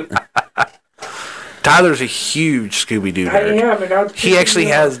sorry. Tyler's a huge Scooby-Doo I nerd. am, and now it's He actually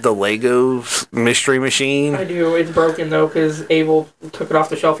has the Lego mystery machine. I do. It's broken though because Abel took it off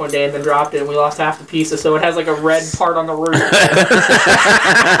the shelf one day and then dropped it, and we lost half the pieces. So it has like a red part on the roof.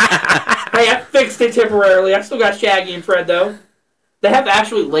 Hey, I fixed it temporarily. I still got Shaggy and Fred though. They have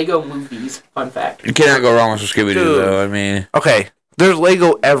actually Lego movies. Fun fact. You cannot go wrong with some Scooby Doo Dude. though. I mean, Okay, there's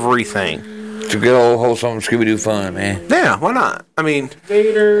Lego everything. it's a good old wholesome Scooby Doo fun, man. Yeah, why not? I mean,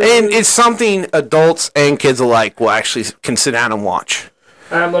 Vader. and it's something adults and kids alike will actually can sit down and watch.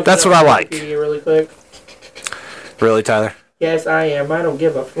 I'm looking That's up what I like. Wikipedia really quick. Really, Tyler? Yes, I am. I don't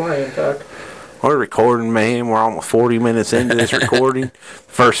give a flying fuck. We're recording, man. We're almost 40 minutes into this recording.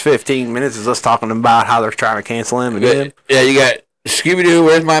 First 15 minutes is us talking about how they're trying to cancel Eminem. Yeah, you got Scooby Doo.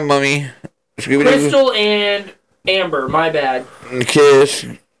 Where's my mummy? Scooby Doo. Crystal and Amber. My bad. Kiss.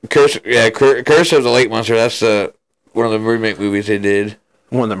 Curse. Yeah, Curse of the Lake Monster. That's one of the remake movies they did.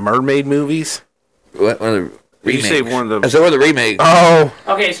 One of the mermaid movies. What? One of the You remakes. say one of I the. said one of the remakes. Oh,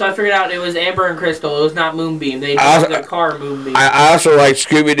 Okay, so I figured out it was Amber and Crystal. It was not Moonbeam. They I drove was- their car Moonbeam. I also like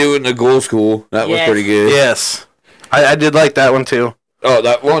Scooby Doo and the Ghoul School. That was Yes. pretty good. yes. I did like that one too. Oh,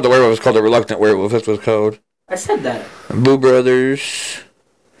 that one with the werewolf was called the Reluctant Werewolf. That's what it's called. I said that. Boo Brothers.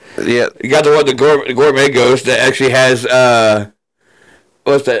 Yeah. You got the one, the Gourmet Ghost that actually has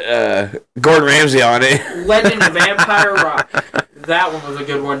what's that? Gordon Ramsay on it. Legend of Vampire Rock. That one was a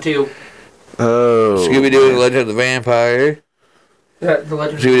good one too. Oh. Scooby Doo and the Legend of the Vampire. The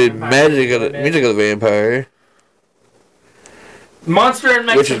Legend Scooby of Doo Vampire. Music of the Vampire. Monster in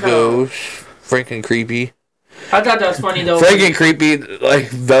Which is Mexico. Ghost. Frank and Creepy. I thought that was funny though. Frank and Creepy, like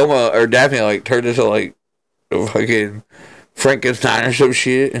Velma or Daphne, like turned into like a fucking Frankenstein or some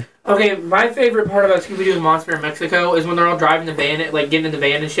shit. Okay, my favorite part about Scooby-Doo and Monster in Mexico is when they're all driving the van, like getting in the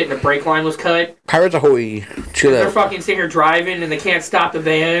van and shit, and the brake line was cut. Pirates Ahoy. Chill They're out. fucking sitting here driving and they can't stop the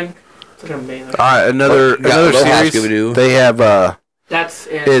van. It's like amazing. All right, another Got Aloha series Scooby-Doo. they have That's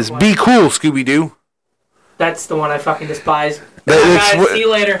it. is Be Cool Scooby-Doo. That's the one I fucking despise. But it's Guys, see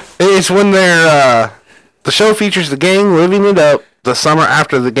you later. It's when they're the show features the gang living it up the summer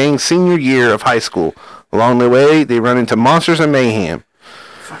after the gang's senior year of high school. Along the way, they run into monsters and mayhem.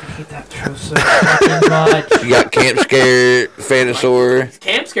 I fucking hate that show so fucking much. You got Camp Scare, Phantosaur,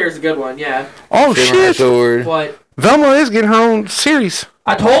 Camp Scare's a good one, yeah. Oh Samurai shit! Sword. What? Velma is getting her own series.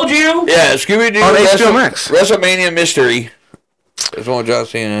 I told you! Yeah, Scooby Doo On HBO Max. WrestleMania Mystery. That's one with John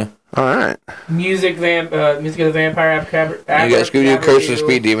Cena. All right. Music of the Vampire You got Scooby Doo Curse of the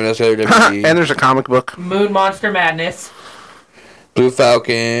Speed Demon. That's other And WWE. there's a comic book. Moon Monster Madness. Blue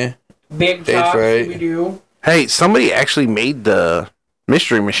Falcon. Big That's Chop, right. Scooby-Doo. Hey, somebody actually made the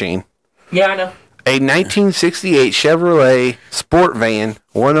Mystery Machine. Yeah, I know. A 1968 Chevrolet Sport Van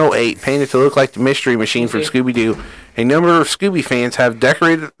 108 painted to look like the Mystery Machine from Scooby-Doo. A number of Scooby fans have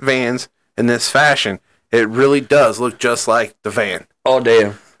decorated vans in this fashion. It really does look just like the van. Oh,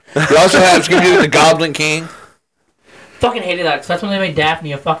 damn. You also have Scooby Doo and the Goblin King. Fucking hated that, because that's when they made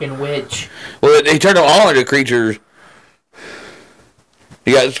Daphne a fucking witch. Well, they turned them all into creatures.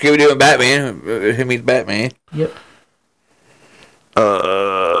 You got Scooby Doo and Batman. Him meets Batman. Yep.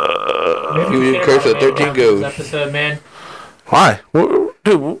 Scooby Doo Curse of the 13 Ghosts. Episode, man. Why?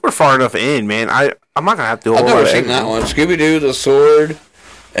 Dude, we're far enough in, man. I'm not gonna have to do a I've whole lot never of seen that editing. one. Scooby-Doo, the sword,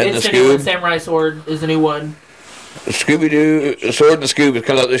 and It's the the new one. Scoob. Samurai Sword is the new one. Scooby-Doo, the sword and the Scoob is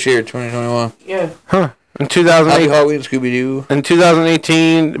coming out this year, 2021. Yeah. Huh. In Happy 2008, Halloween, Scooby-Doo. in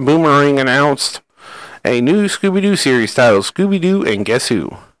 2018, Boomerang announced a new Scooby-Doo series titled Scooby-Doo and Guess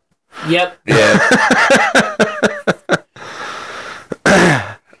Who? Yep. Yeah.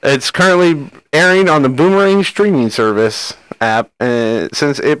 It's currently airing on the Boomerang streaming service app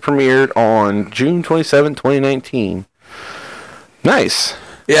since it premiered on June 27, 2019. Nice.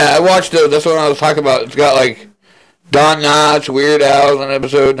 Yeah, I watched it. That's what I was talking about. It's got like Don Knotts, Weird Al's on an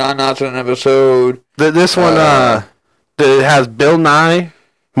episode, Don Knotts on an episode. This one it has Bill Nye,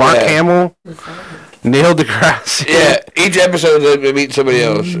 Mark Yeah. Hamill, Neil deGrasse, Yeah, each episode they meet somebody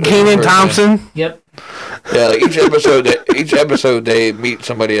else. Keenan Thompson. Yep. Yeah, like each episode they meet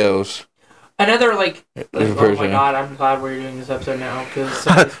somebody else. Another like oh my person. god, I'm glad we're doing this episode now because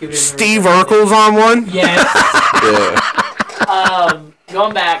Steve Urkel's on one. Yes. Yeah.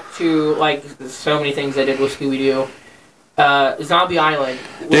 Going back to like so many things I did with Scooby-Doo. Zombie Island.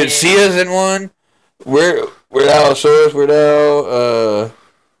 Dude, Sia's in one. Weird Allosaurus, Weird Al,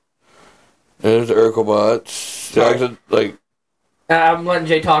 there's the Urkelbots. Like I'm letting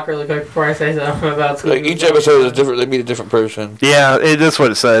Jay talk really quick before I say something about Scooby-Doo. like each episode is different. They meet a different person. Yeah, that's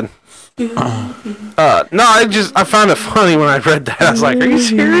what it said. No, I found it funny when I read that. I was like, "Are you But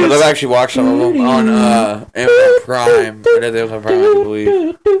serious?" I've actually watched some of them on Amazon Prime. I know they was on Prime, I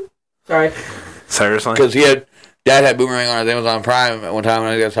believe. Sorry. Seriously, Because Dad had Boomerang on Amazon Prime at one time,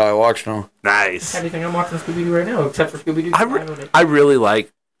 and that's how I watched them. nice. Everything I'm watching Scooby-Doo right now, except for Scooby-Doo.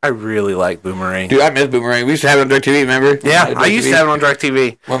 I really like Boomerang. Dude, I miss Boomerang. We used to have it on DirecTV, remember? Yeah, I used to have it on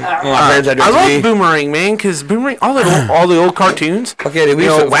DirecTV. When my parents had I love DirecTV. Boomerang, man, because Boomerang, all the old cartoons. Okay, dude, we You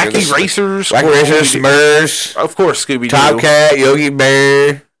know, used to Wacky Racers, Wacky Racers, Smurfs, of course, Scooby-Doo. Top-Cat, Yogi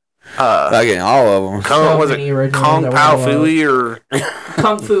Bear. Fucking all of them. So was many it originals Kong that Pao were allowed. Fooey or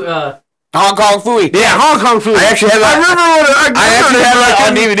Kung Fu. Hong Kong Fooey. yeah, Hong Kong Fooey. I actually have that. I actually have that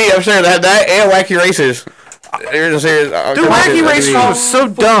on DVD. DVD upstairs. I had that and Wacky Racers. There's a series. Dude, Wacky Racers was so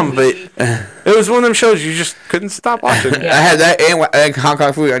dumb, but it was one of them shows you just couldn't stop watching. I had that and Hong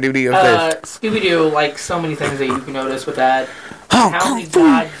Kong Fooey on DVD upstairs. Scooby-Doo, like so many things that you can notice with that. Hong How Kong many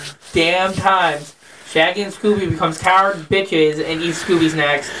Fooey. goddamn times Shaggy and Scooby becomes coward bitches and eat Scooby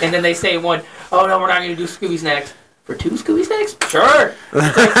snacks, and then they say one, "Oh no, we're not going to do Scooby snacks." For 2 Scooby snacks? Sure.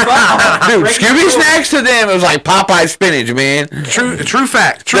 Like, fuck. Dude, Break Scooby the rule. snacks to them, it was like Popeye spinach, man. True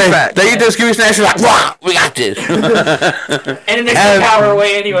fact. They eat those Scooby snacks, they're like, wow, we got this. And then they take power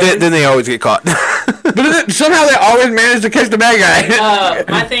away anyway. Then they always get caught. But then somehow they always manage to catch the bad guy.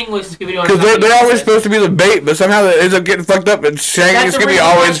 My thing was Scooby-Doo. Because they're always supposed to be the bait, but somehow they end up getting fucked up, and Shaggy and That's the Scooby reason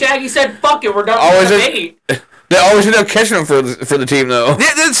why always... Shaggy said, "Fuck it, we're done always with the is- bait." They always end up catching them for the team, though.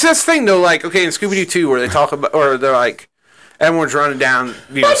 That's the thing, though. Like, okay, in Scooby-Doo 2, where they talk about, or they're like, everyone's running down,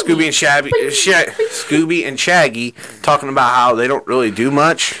 Scooby and Shaggy talking about how they don't really do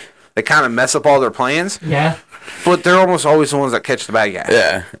much. They kind of mess up all their plans, Yeah. but they're almost always the ones that catch the bad guy.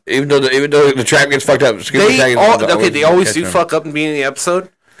 Yeah, even though the trap gets fucked up, Scooby and Shaggy... They always do fuck up in the beginning of the episode.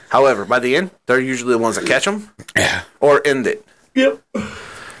 However, by the end, they're usually the ones that catch them or end it. Yep.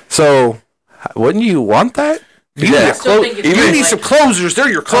 So, wouldn't you want that? Yeah. You need some closers. They're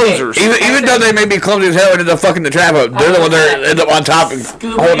your closers. Even though they may be clumsy as hell and end up fucking the trap up, they're the one that end up on top and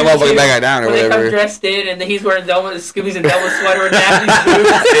holding the motherfucking bad guy down or when whatever. they come dressed in and then he's wearing Scooby's and Delma's sweater and Daphne's boots.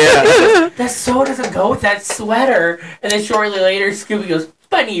 Yeah. That so doesn't go with that sweater. And then shortly later, Scooby goes,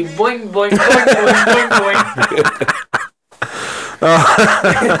 "Bunny, boing, boing, boing, boing, boing,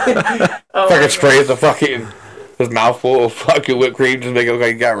 boing." Fucking sprays the fucking his mouth full of fucking whipped cream, just make it look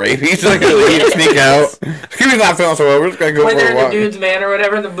like he got rabies. Like he sneak out. Scooby's not feeling so well. We're just gonna go When for they're a in the walk. dude's man or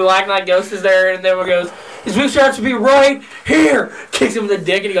whatever, and the Black Knight Ghost is there, and then one goes, "His move starts to be right here." Kicks him in the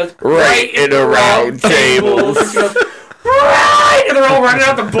dick, and he goes, Right in the round tables. And she goes, "Right!" And they're all running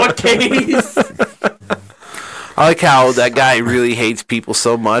out the bookcase. I like how that guy really hates people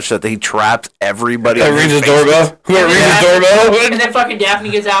so much that he traps everybody. That in their rings his basement. doorbell. Whoever rings his And doorbell. then fucking Daphne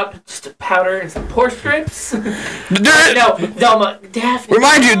gets out just a powder and some pore strips. They're- No, Velma, Daphne.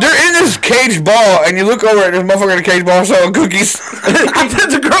 Remind you, they're in this cage ball, and you look over at this motherfucker in a cage ball selling cookies.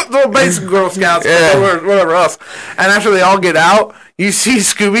 the basic Girl Scouts, Yeah. whatever else. And after they all get out, you see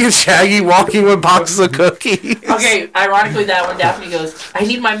Scooby and Shaggy walking with boxes of cookies. Okay, ironically, that when Daphne goes, "I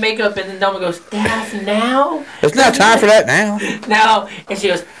need my makeup," and then Velma goes, "Daphne, now?" It's not time for that now. Now, and she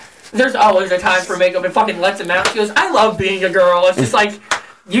goes, "There's always a time for makeup," and fucking lets him out. She goes, "I love being a girl." It's just like,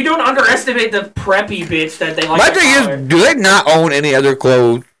 you don't underestimate the preppy bitch that they like. My to thing call her. is, do they not own any other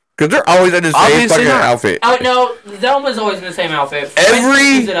clothes? Because they're always in the same Obviously fucking not. outfit. Oh no, Velma's always in the same outfit. Fred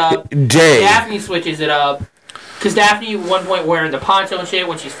Every switches it up. day. Daphne switches it up. Because Daphne, at one point, wearing the poncho and shit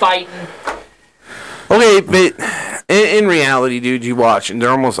when she's fighting. Okay, but in reality, dude, you watch, and they're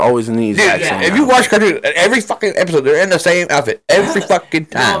almost always in the exact same. If you watch cartoons, every fucking episode, they're in the same outfit. Every fucking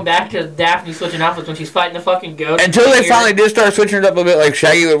time. Going back to Daphne switching outfits when she's fighting the fucking ghost. Until they finally did start switching it up a bit, like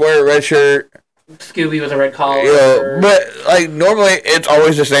Shaggy would wear a red shirt. Scooby with a red collar. You know, but like normally it's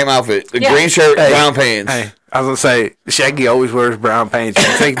always the same outfit: the green shirt, brown pants. Hey, I was gonna say Shaggy always wears brown pants.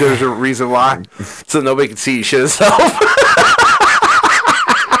 You think there's a reason why? So nobody can see you shit himself.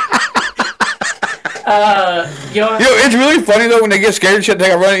 It's really funny though when they get scared and shit. They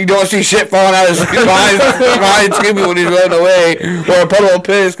got running. You don't see shit falling out of his behind Scooby when he's running away, or a puddle of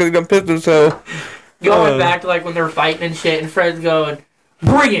piss because he done pissed himself. Going back to like when they're fighting and shit, and Fred's going,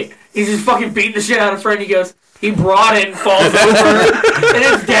 "Bring it!" He's just fucking beating the shit out of Fred. And he goes, he brought it and falls over, and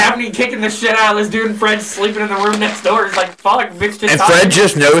it's Daphne kicking the shit out of this dude, and Fred's sleeping in the room next door. It's like, fuck, bitch, just. And Fred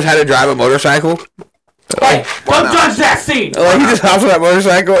just knows how to drive a motorcycle. Hey, don't judge that scene. Like he just hops on that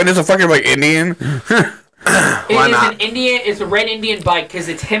motorcycle and it's a fucking like Indian. It's a red Indian bike because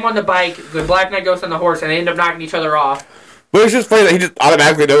it's him on the bike, the Black Knight Ghost on the horse, and they end up knocking each other off. But it's just funny that he just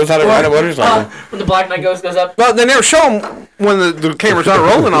automatically knows how to ride a motorcycle. When the Black Knight Ghost goes up. Well, they never show him when the cameras aren't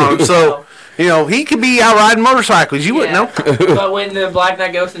rolling on him, so he could be out riding motorcycles. You wouldn't know. But when the Black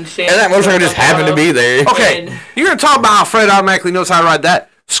Knight Ghost and Shane. And that motorcycle just happened to be there. Okay, you're gonna talk about how Fred automatically knows how to ride that.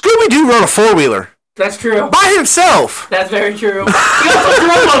 Scooby-Doo rode a 4-wheeler. That's true. By himself. That's very true. He also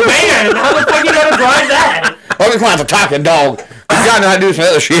drove a van. How the fuck you gonna drive that? Well, he's a talking dog. He's gotta know how to do some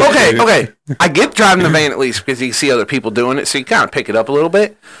other shit. Okay. I get driving the van at least because you can see other people doing it, so you kind of pick it up a little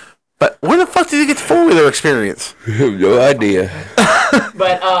bit. But where the fuck did he get the 4-wheeler experience? No idea.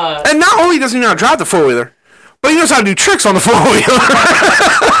 But and not only does he know how to drive the 4-wheeler, but he knows how to do tricks on the 4-wheeler.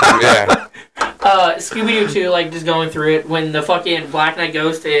 Yeah. Scooby-Doo 2, like, just going through it, when the fucking Black Knight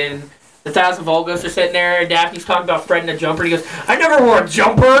Ghost and the 1,000-Volt Ghosts are sitting there, and Daphne's talking about Fred and a jumper, and he goes, I never wore a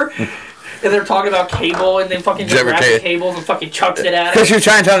jumper! And they're talking about cable, and then fucking just grabs the cables and fucking chucks it at him. Because she was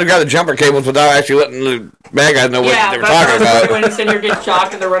trying to tell him to grab the jumper cables without actually letting the bad guys know what they were talking about. When he's sitting here getting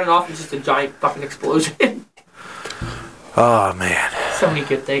shocked and they're running off, it's just a giant fucking explosion. Oh, man. So many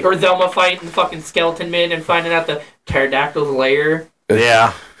good things. Or Velma fighting the fucking Skeleton Man and finding out the pterodactyl's lair.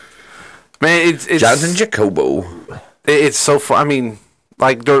 Yeah. Man, it's Jonathan Jacobo. It's so fun. I mean,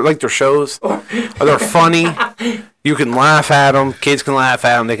 their shows, they're funny. You can laugh at them. Kids can laugh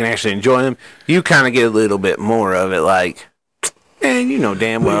at them. They can actually enjoy them. You kind of get a little bit more of it, like, man, you know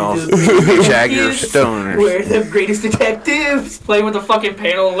damn well, Shaggy or stoners. We're the greatest detectives. Playing with the fucking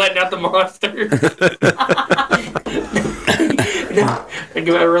panel and letting out the monster. I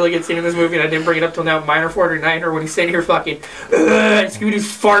give a really good scene in this movie, and I didn't bring it up till now. Minor 49er when he's sitting here fucking, and Scooby-Doo's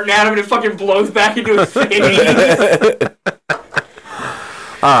farting at him, and it fucking blows back into his face.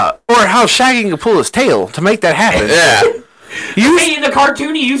 Or how Shaggy can pull his tail to make that happen. Yeah. Hey, in the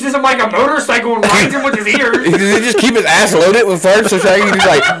cartoon, he uses him like a motorcycle and rides him with his ears. He just keep his ass loaded with farts so Shaggy can just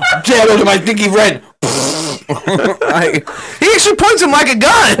like, jab into my stinky friend. He actually points him like a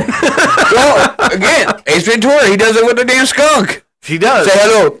gun. Well, again, Ace Ventura, he does it with the damn skunk. He does. Say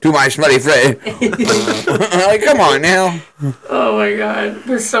hello to my smutty friend. Like, come on now. Oh my god.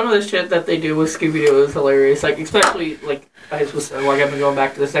 There's some of the shit that they do with Scooby-Doo is hilarious. Like, especially, like, I've been going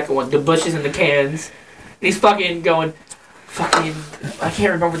back to the second one, the bushes and the cans. And he's fucking going, I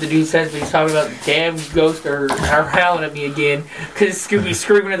can't remember what the dude says, but he's talking about damn ghosts are howling at me again. Because Scooby's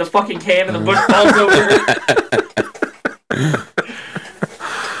screaming in the fucking can and the bush falls over.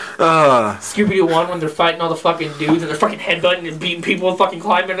 Scooby-Doo 1 when they're fighting all the fucking dudes and they're fucking headbutting and beating people with fucking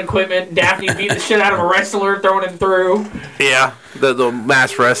climbing equipment. Daphne's beating the shit out of a wrestler, throwing him through. Yeah, the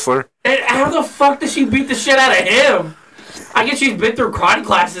masked wrestler. And how the fuck does she beat the shit out of him? I guess she's been through karate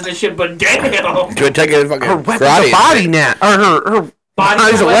classes and shit, but damn. Could take a fucking Her weapon's karate. a body now. Or her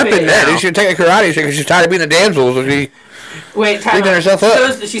Body's a weapon now. now. She should take a karate because she's tired of being a damsel. So she Wait, time cleaning out. herself She up.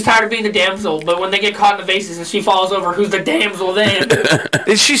 says that she's tired of being the damsel, but when they get caught in the vases and she falls over, who's the damsel then?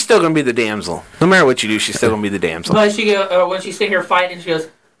 She's still gonna be the damsel. No matter what you do, she's still gonna be the damsel. But she go when she's sitting here fighting, she goes,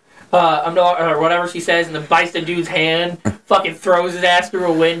 I'm not, or whatever she says, and then bites the dude's hand, fucking throws his ass through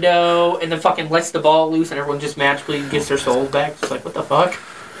a window, and then fucking lets the ball loose, and everyone just magically gets their souls back. It's like, what the fuck?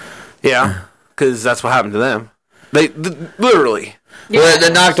 Yeah, because that's what happened to them. They literally. Yeah. well,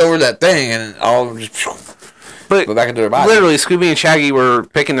 they knocked over that thing and all just But go back into their body. literally, Scooby and Shaggy were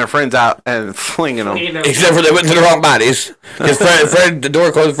picking their friends out and flinging them. You know, Except for they went into the wrong bodies. Because Fred, the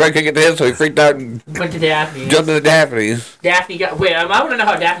door closed, Fred couldn't get to him, so he freaked out and went to Daphne. jumped into Daphne's. Daphne got. Wait, I want to know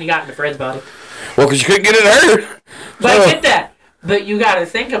how Daphne got into Fred's body. Well, because you couldn't get it to her. But I get that. But you got to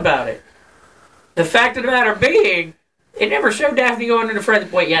think about it. The fact of the matter being, it never showed Daphne going into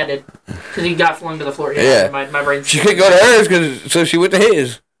Fred's. Wait, yeah, it did. Because he got flung to the floor. Yeah. My brain. She couldn't go to hers, so she went to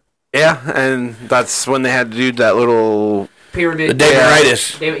his. Yeah, and that's when they had to do that little... pyramid. The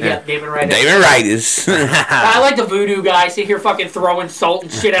David-ritis. David-ritis. David-ritis. I like the voodoo guy. See here fucking throwing salt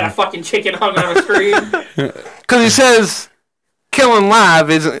and shit at a fucking chicken hung on a screen. Because he says killing live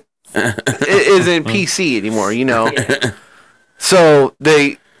isn't PC anymore, you know. Yeah. So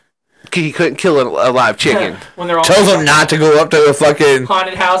he couldn't kill a live chicken. When they're all tells him not to go up to the fucking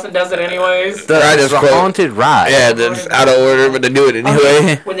haunted house and does it anyways. That's a haunted ride. Yeah, that's out of order, but they do it anyway.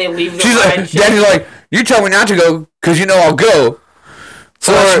 Okay. When they leave the ride, Daddy's like, you tell me not to go because you know I'll go.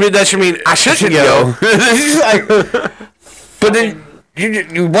 So that should mean I shouldn't go. He's like, but then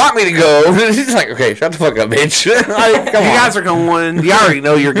you want me to go. He's like, okay, shut the fuck up, bitch. Like, you guys are going. You already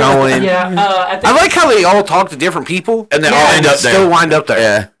know you're going. Yeah. I like how they all talk to different people and they all end up there. Still wind up there.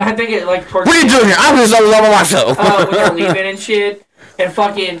 Yeah. I think it like towards. What are you doing here? I was all by myself. When they're leaving and shit, and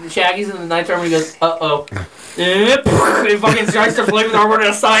fucking Shaggy's in the night room and he goes, uh-oh. And fucking tries to fling the arm to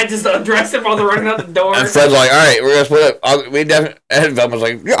the side just to address him while they're running out the door. And Fred's like, alright, we're gonna split up. And Velma's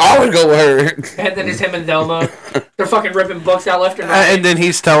like, you always go with her. And then it's him and Velma. They're fucking ripping books out left and right. And then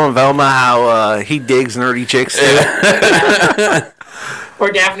he's telling Velma how he digs nerdy chicks. Or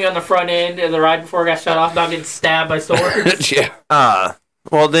Daphne on the front end of the ride before it got shut off about getting stabbed by swords. Yeah.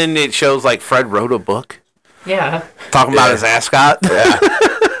 Well, then it shows like Fred wrote a book. Yeah. Talking about his ascot. Yeah.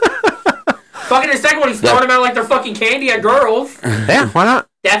 Fucking the second one, he's throwing them out like they're fucking candy at girls. Yeah, why not?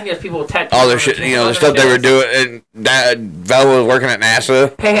 Daphne has people with tattoos. All their shit, the stuff they were doing, and Velma was working at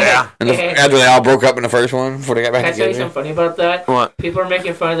NASA. And after they all broke up in the first one, before they got back together. Can I tell you something funny about that? What? People are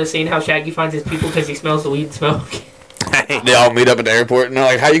making fun of the scene how Shaggy finds his people because he smells the weed smoke. They all meet up at the airport, and they're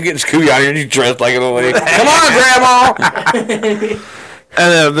like, how you getting Scooby out here and you dressed like an old lady? Come on, Grandma!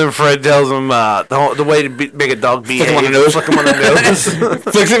 And then Fred tells him the way to make a dog behave. Flick him on the nose. Flick him on the nose.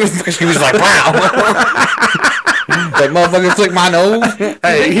 Flicks him, Scooby's like, wow. That motherfucker flick my nose.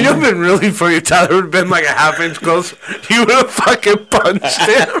 Hey, you know what would have been really funny if Tyler would have been like a half-inch close? You would have fucking punched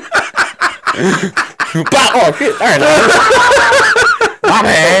him. Oh, shit. All right, my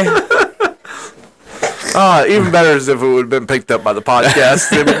bad. Even better is if it would have been picked up by the podcast.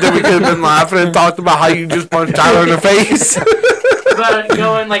 Then we could have been laughing and talked about how you just punched Tyler in the face. But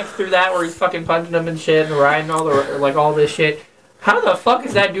going like through that where he's fucking punching them and shit and riding all this shit. How the fuck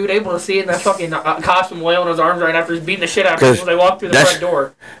is that dude able to see in that fucking costume whale in his arms right after he's beating the shit out of people when they walk through the front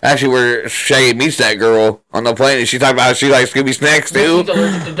door? Actually, where Shaggy meets that girl on the plane, and she talking about how she likes Scooby snacks too. She's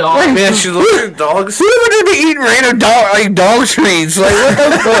allergic to dogs. Wait, man, she's allergic to dogs. Who would be eating random dog treats? Like, what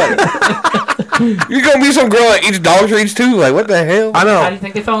the fuck? You gonna be some girl that eats dog treats too? Like, what the hell? I know. How do you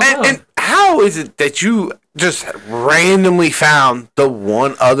think they fell in love? And how is it that you just randomly found the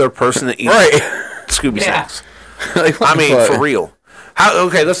one other person that eats Scooby snacks? Like, I mean, for real.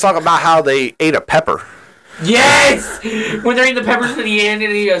 Okay, let's talk about how they ate a pepper. Yes! When they're eating the peppers at the end,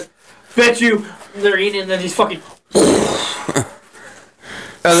 and he goes, bet you, they're eating, and then he's fucking...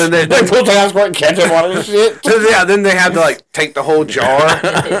 And then they pull down squirt ketchup on this shit. Yeah, then they had to, like, take the whole jar.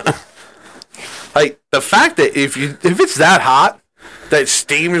 Like, the fact that if it's that hot, that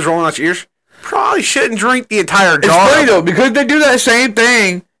steam is rolling out your ears, probably shouldn't drink the entire jar. It's funny, though, because they do that same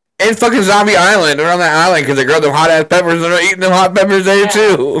thing in fucking Zombie Island. They're on that island because they grow them hot-ass peppers, and they're eating them hot peppers there,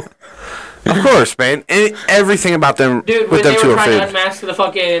 too. Of course, man. And everything about them, dude, with them when they two were are trying food. to unmask the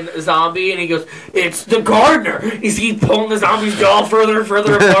fucking zombie, and he goes, it's the gardener. He's pulling the zombie's jaw further and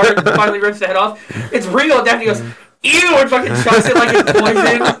further apart, and finally rips the head off. It's real. And Daphne goes, ew, and fucking chucks it like it's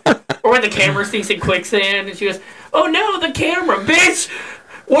poison. Or when the camera stinks in quicksand, and she goes, oh no, the camera, bitch!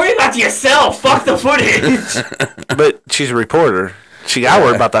 Worry about yourself. Fuck the footage. But she's a reporter. She got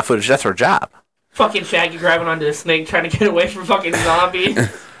worried about that footage. That's her job. Fucking Shaggy grabbing onto the snake, trying to get away from fucking zombie.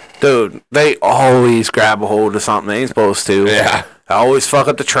 Dude, they always grab a hold of something they ain't supposed to. Yeah. They always fuck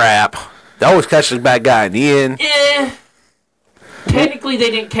up the trap. They always catch the bad guy in the end. Technically,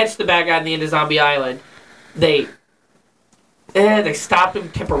 they didn't catch the bad guy in the end of Zombie Island. They stopped him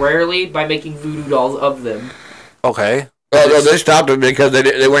temporarily by making voodoo dolls of them. Okay. Well, no, they stopped them because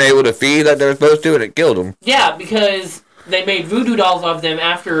they weren't able to feed like they were supposed to, and it killed them. Yeah, because they made voodoo dolls of them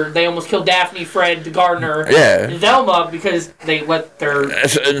after they almost killed Daphne, Fred, the gardener, and Velma because they let their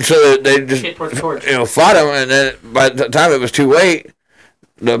so they just shit towards the torch. Fought them, and then by the time it was too late,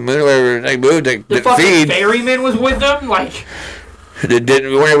 the moon wherever they moved, they the didn't fucking feed. ferryman was with them, like They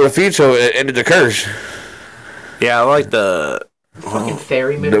weren't able to feed, so it ended the curse. Yeah, I like the fucking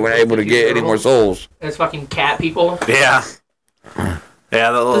ferryman. They weren't able to get any more souls. There's fucking cat people. Yeah.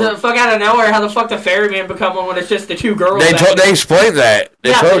 Yeah, the fuck out of nowhere, how the fuck the ferryman become one when it's just the two girls? They explained that.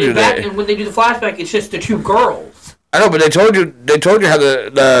 They told you that. And when they do the flashback, it's just the two girls. I know, but they told you how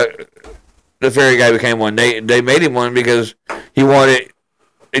the fairy guy became one. They made him one because he wanted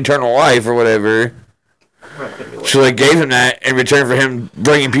eternal life or whatever. So they gave him that in return for him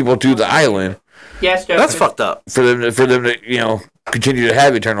bringing people to the island. Yes, Justin. That's fucked up. For them to continue to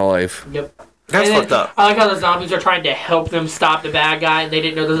have eternal life. Yep. That's fucked up. I like how the zombies are trying to help them stop the bad guy, and they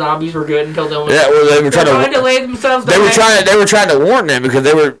didn't know the zombies were good until they they were trying to lay themselves. They were trying to warn them because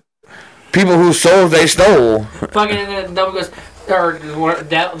they were people whose souls they stole. Fucking, and then Devil goes, or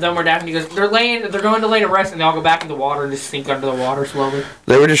them or Daphne goes, they're going to lay to rest, and they all go back in the water and just sink under the water slowly.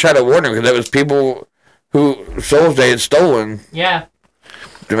 They were just trying to warn them because that was people whose souls they had stolen. Yeah.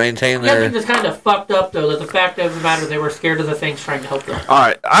 To maintain I their... think it's kind of fucked up, though, that the fact of the matter, they were scared of the things trying to help them.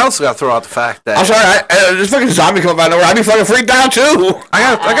 Alright, I also got to throw out the fact that... I'm sorry, this fucking zombie come out of nowhere. I'd be fucking freaked out, too.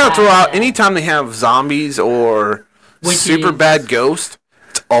 I got to throw out, anytime they have zombies or super bad ghosts,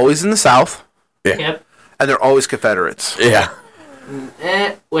 it's always in the South. Yeah. Yep. And they're always Confederates. Yeah.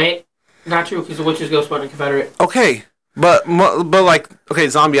 Wait. Not true, because the witch's ghost wasn't a Confederate. Okay, but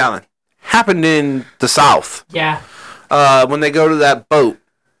Zombie Island happened in the South. Yeah. When they go to that boat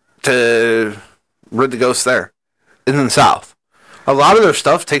to rid the ghosts there, in the South. A lot of their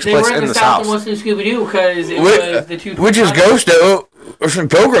stuff takes place in the South. They were in the South and listened to Scooby-Doo because it was the two... Which is Ghost, though, from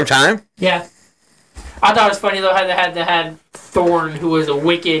Pilgrim Time. Yeah. I thought it was funny, though, how they had Thorn, who was a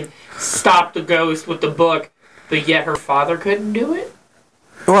wicked, stop the ghost with the book, but yet her father couldn't do it?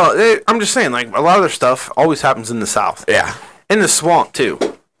 Well, I'm just saying, like, a lot of their stuff always happens in the South. Yeah. In the swamp, too.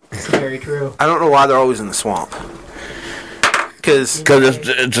 Very true. I don't know why they're always in the swamp. Because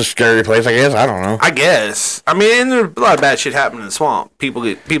it's a scary place, I guess. I don't know. I guess. I mean, there's a lot of bad shit happening in the swamp. People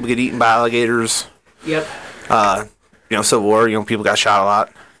get eaten by alligators. Yep. Civil War. people got shot a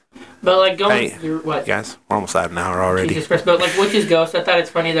lot. But like going through what? Guys, we're almost at an hour already. Jesus Christ! But like Witch's Ghost, I thought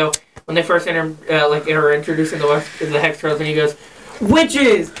it's funny though when they first are introducing the Hex Girls, and he goes,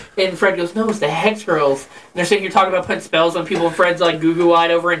 "Witches!" and Fred goes, "No, it's the Hex Girls." And they're sitting here talking about putting spells on people, and Fred's like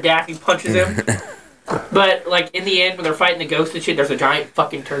goo-eyed over, and Daphne punches him. But, like, in the end, when they're fighting the ghost and shit, there's a giant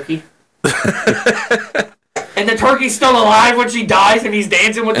fucking turkey. And the turkey's still alive when she dies, and he's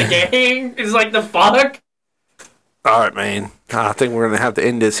dancing with the gang. It's like, the fuck? Alright, man. I think we're going to have to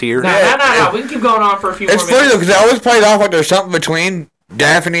end this here. No. We can keep going on for a few more minutes. It's funny, though, because I always played off like there's something between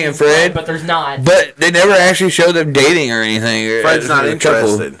Daphne and Fred. But there's not. But they never actually show them dating or anything. Fred's not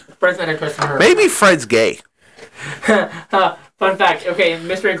interested. Fred's not interested in her. Maybe Fred's gay. Fun fact. Okay,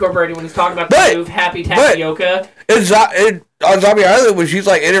 Mr. Incorporated, when he's talking about the move Happy Tapioca. On Zombie Island, when she's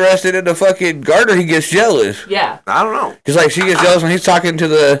like interested in the fucking gardener, he gets jealous. Yeah. I don't know. Just like she gets jealous when he's talking to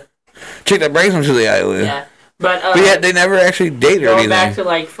the chick that brings him to the island. Yeah. But yet they never actually date or anything. Going back to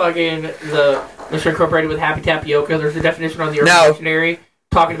like fucking the Mr. Incorporated with Happy Tapioca, there's a definition on the Urban Dictionary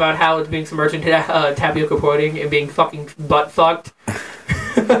talking about how it's being submerged into tapioca pudding and being fucking butt fucked.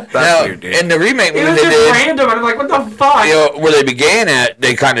 That's weird, dude. In the remake movie, it was they just did random, and I'm like, what the fuck? Where they began at,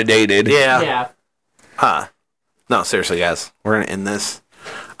 they kind of dated. Yeah. Huh. No, seriously, guys, we're gonna end this.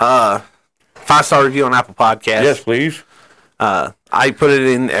 5-star review on Apple Podcasts. Yes, please. I put it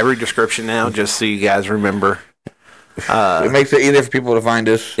in every description now, just so you guys remember. It makes it easier for people to find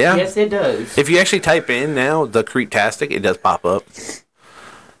us. Yeah. Yes, it does. If you actually type in now the Creeptastic, it does pop up.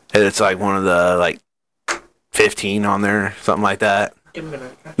 And it's like one of the 15 on there, something like that.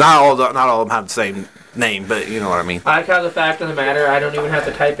 Not all of them have the same name, but you know what I mean. I like how the fact of the matter, I don't even have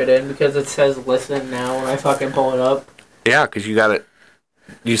to type it in because it says listen now when I fucking pull it up. Yeah, because you got it.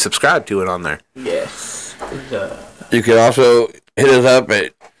 You subscribe to it on there. Yes. You can also hit us up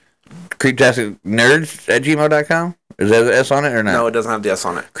at creeptasticnerds@gmail.com. Is that the S on it or not? No, it doesn't have the S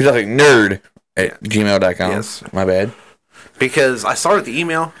on it. creeptasticnerd@gmail.com. Yes. My bad. Because I started the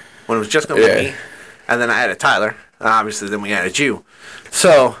email when it was just going to be me, and then I added Tyler, and obviously then we added you.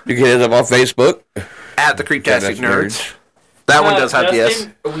 So you can hit us up on Facebook at the Creeptastic Nerds. That one does have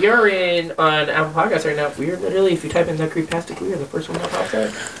Justin, the S. We are on Apple Podcasts right now. We are literally, if you type in the Creeptastic, we are the first one that pops up.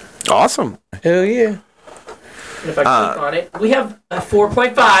 Awesome. Hell yeah. And if I click on it, we have a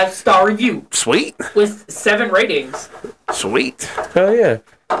 4.5-star review. Sweet. With 7 ratings. Sweet. Hell yeah.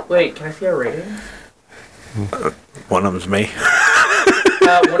 Wait, can I see our ratings? One of them's me.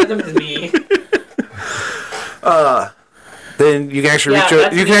 One of them is me. Then you can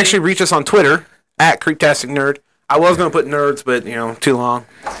actually reach us on Twitter at Creeptastic Nerd. I was gonna put nerds, but too long.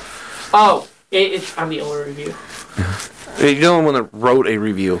 Oh, I'm the only review. You're the only one that wrote a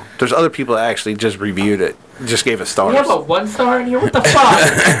review. There's other people that actually just reviewed it, just gave us stars. We have a 1-star in here. What the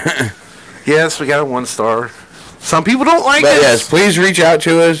fuck? Yes, we got a 1-star. Some people don't like But it. yes, please reach out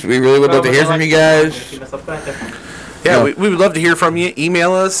to us. We really would love to hear from you guys. Yeah, No. we would love to hear from you.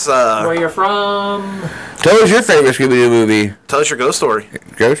 Email us. Where you're from. Tell us your favorite Scooby-Doo movie. Tell us your ghost story.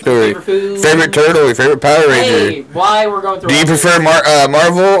 Ghost story. Favorite food. Favorite turtle. Your favorite Power Ranger. Hey, why we're going through. Do you prefer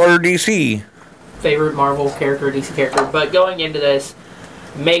Marvel or DC? Favorite Marvel character, DC character. But going into this,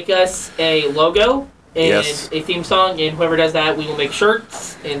 make us a logo and a theme song, and whoever does that, we will make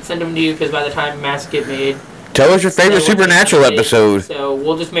shirts and send them to you, because by the time masks get made, Tell us your favorite Supernatural episode. So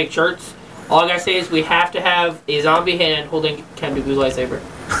we'll just make shirts. All I gotta say is we have to have a zombie hand holding Count Dooku's lightsaber.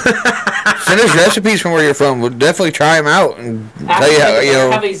 Send us recipes from where you're from. We'll definitely try them out and tell you how, you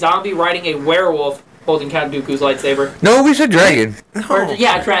know. Have a zombie riding a werewolf holding Count Dooku's lightsaber. No, we said dragon. Or,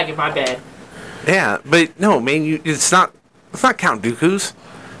 yeah, dragon. My bad. Yeah, but no, man, it's not Count Dooku's.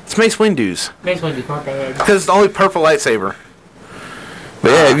 It's Mace Windu's. Mace Windu's, my bad. Because it's the only purple lightsaber.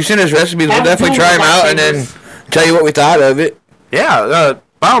 But yeah, if you send us recipes, we'll definitely try them out and then tell you what we thought of it. Yeah,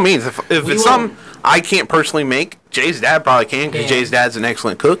 by all means, if it's something I can't personally make, Jay's dad probably can, because Jay's dad's an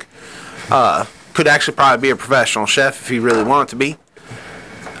excellent cook. Could actually probably be a professional chef if he really wanted to be.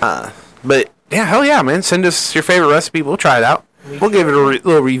 But yeah, hell yeah, man! Send us your favorite recipe. We'll try it out. We'll give it a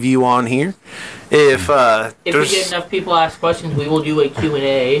little review on here. If we get enough people ask questions, we will do a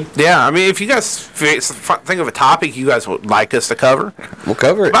Q&A. Yeah, I mean, if you guys think of a topic you guys would like us to cover, we'll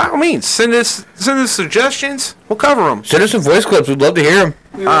cover it. By all means, send us suggestions. We'll cover them. Send us some voice clips. We'd love to hear them.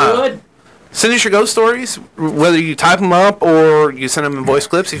 We would. Send us your ghost stories, whether you type them up or you send them in voice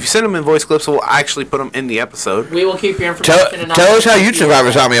clips. If you send them in voice clips, we'll actually put them in the episode. We will keep your information. Tell us how you survive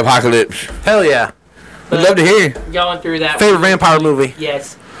a zombie apocalypse. Hell yeah. We'd love to hear. Going through that. Favorite vampire movie?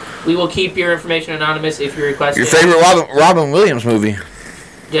 Yes. We will keep your information anonymous if you request your favorite Robin Williams movie.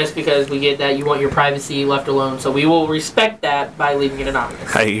 Just because we get that you want your privacy left alone, so we will respect that by leaving it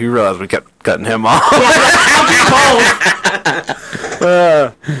anonymous. Hey, you realize we kept cutting him off.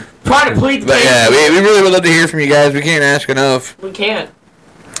 Trying to plead the But yeah, we really would love to hear from you guys. We can't ask enough. We can't.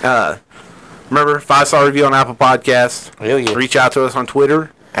 Remember, 5-star review on Apple Podcasts. Hell yeah. Reach out to us on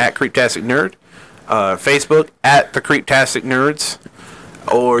Twitter at Creeptastic Nerd, Facebook at The Creeptastic Nerds,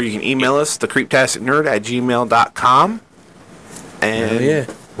 or you can email us, thecreeptasticnerd@gmail.com. And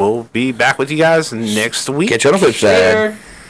we'll be back with you guys next week. Catch you on the flip side.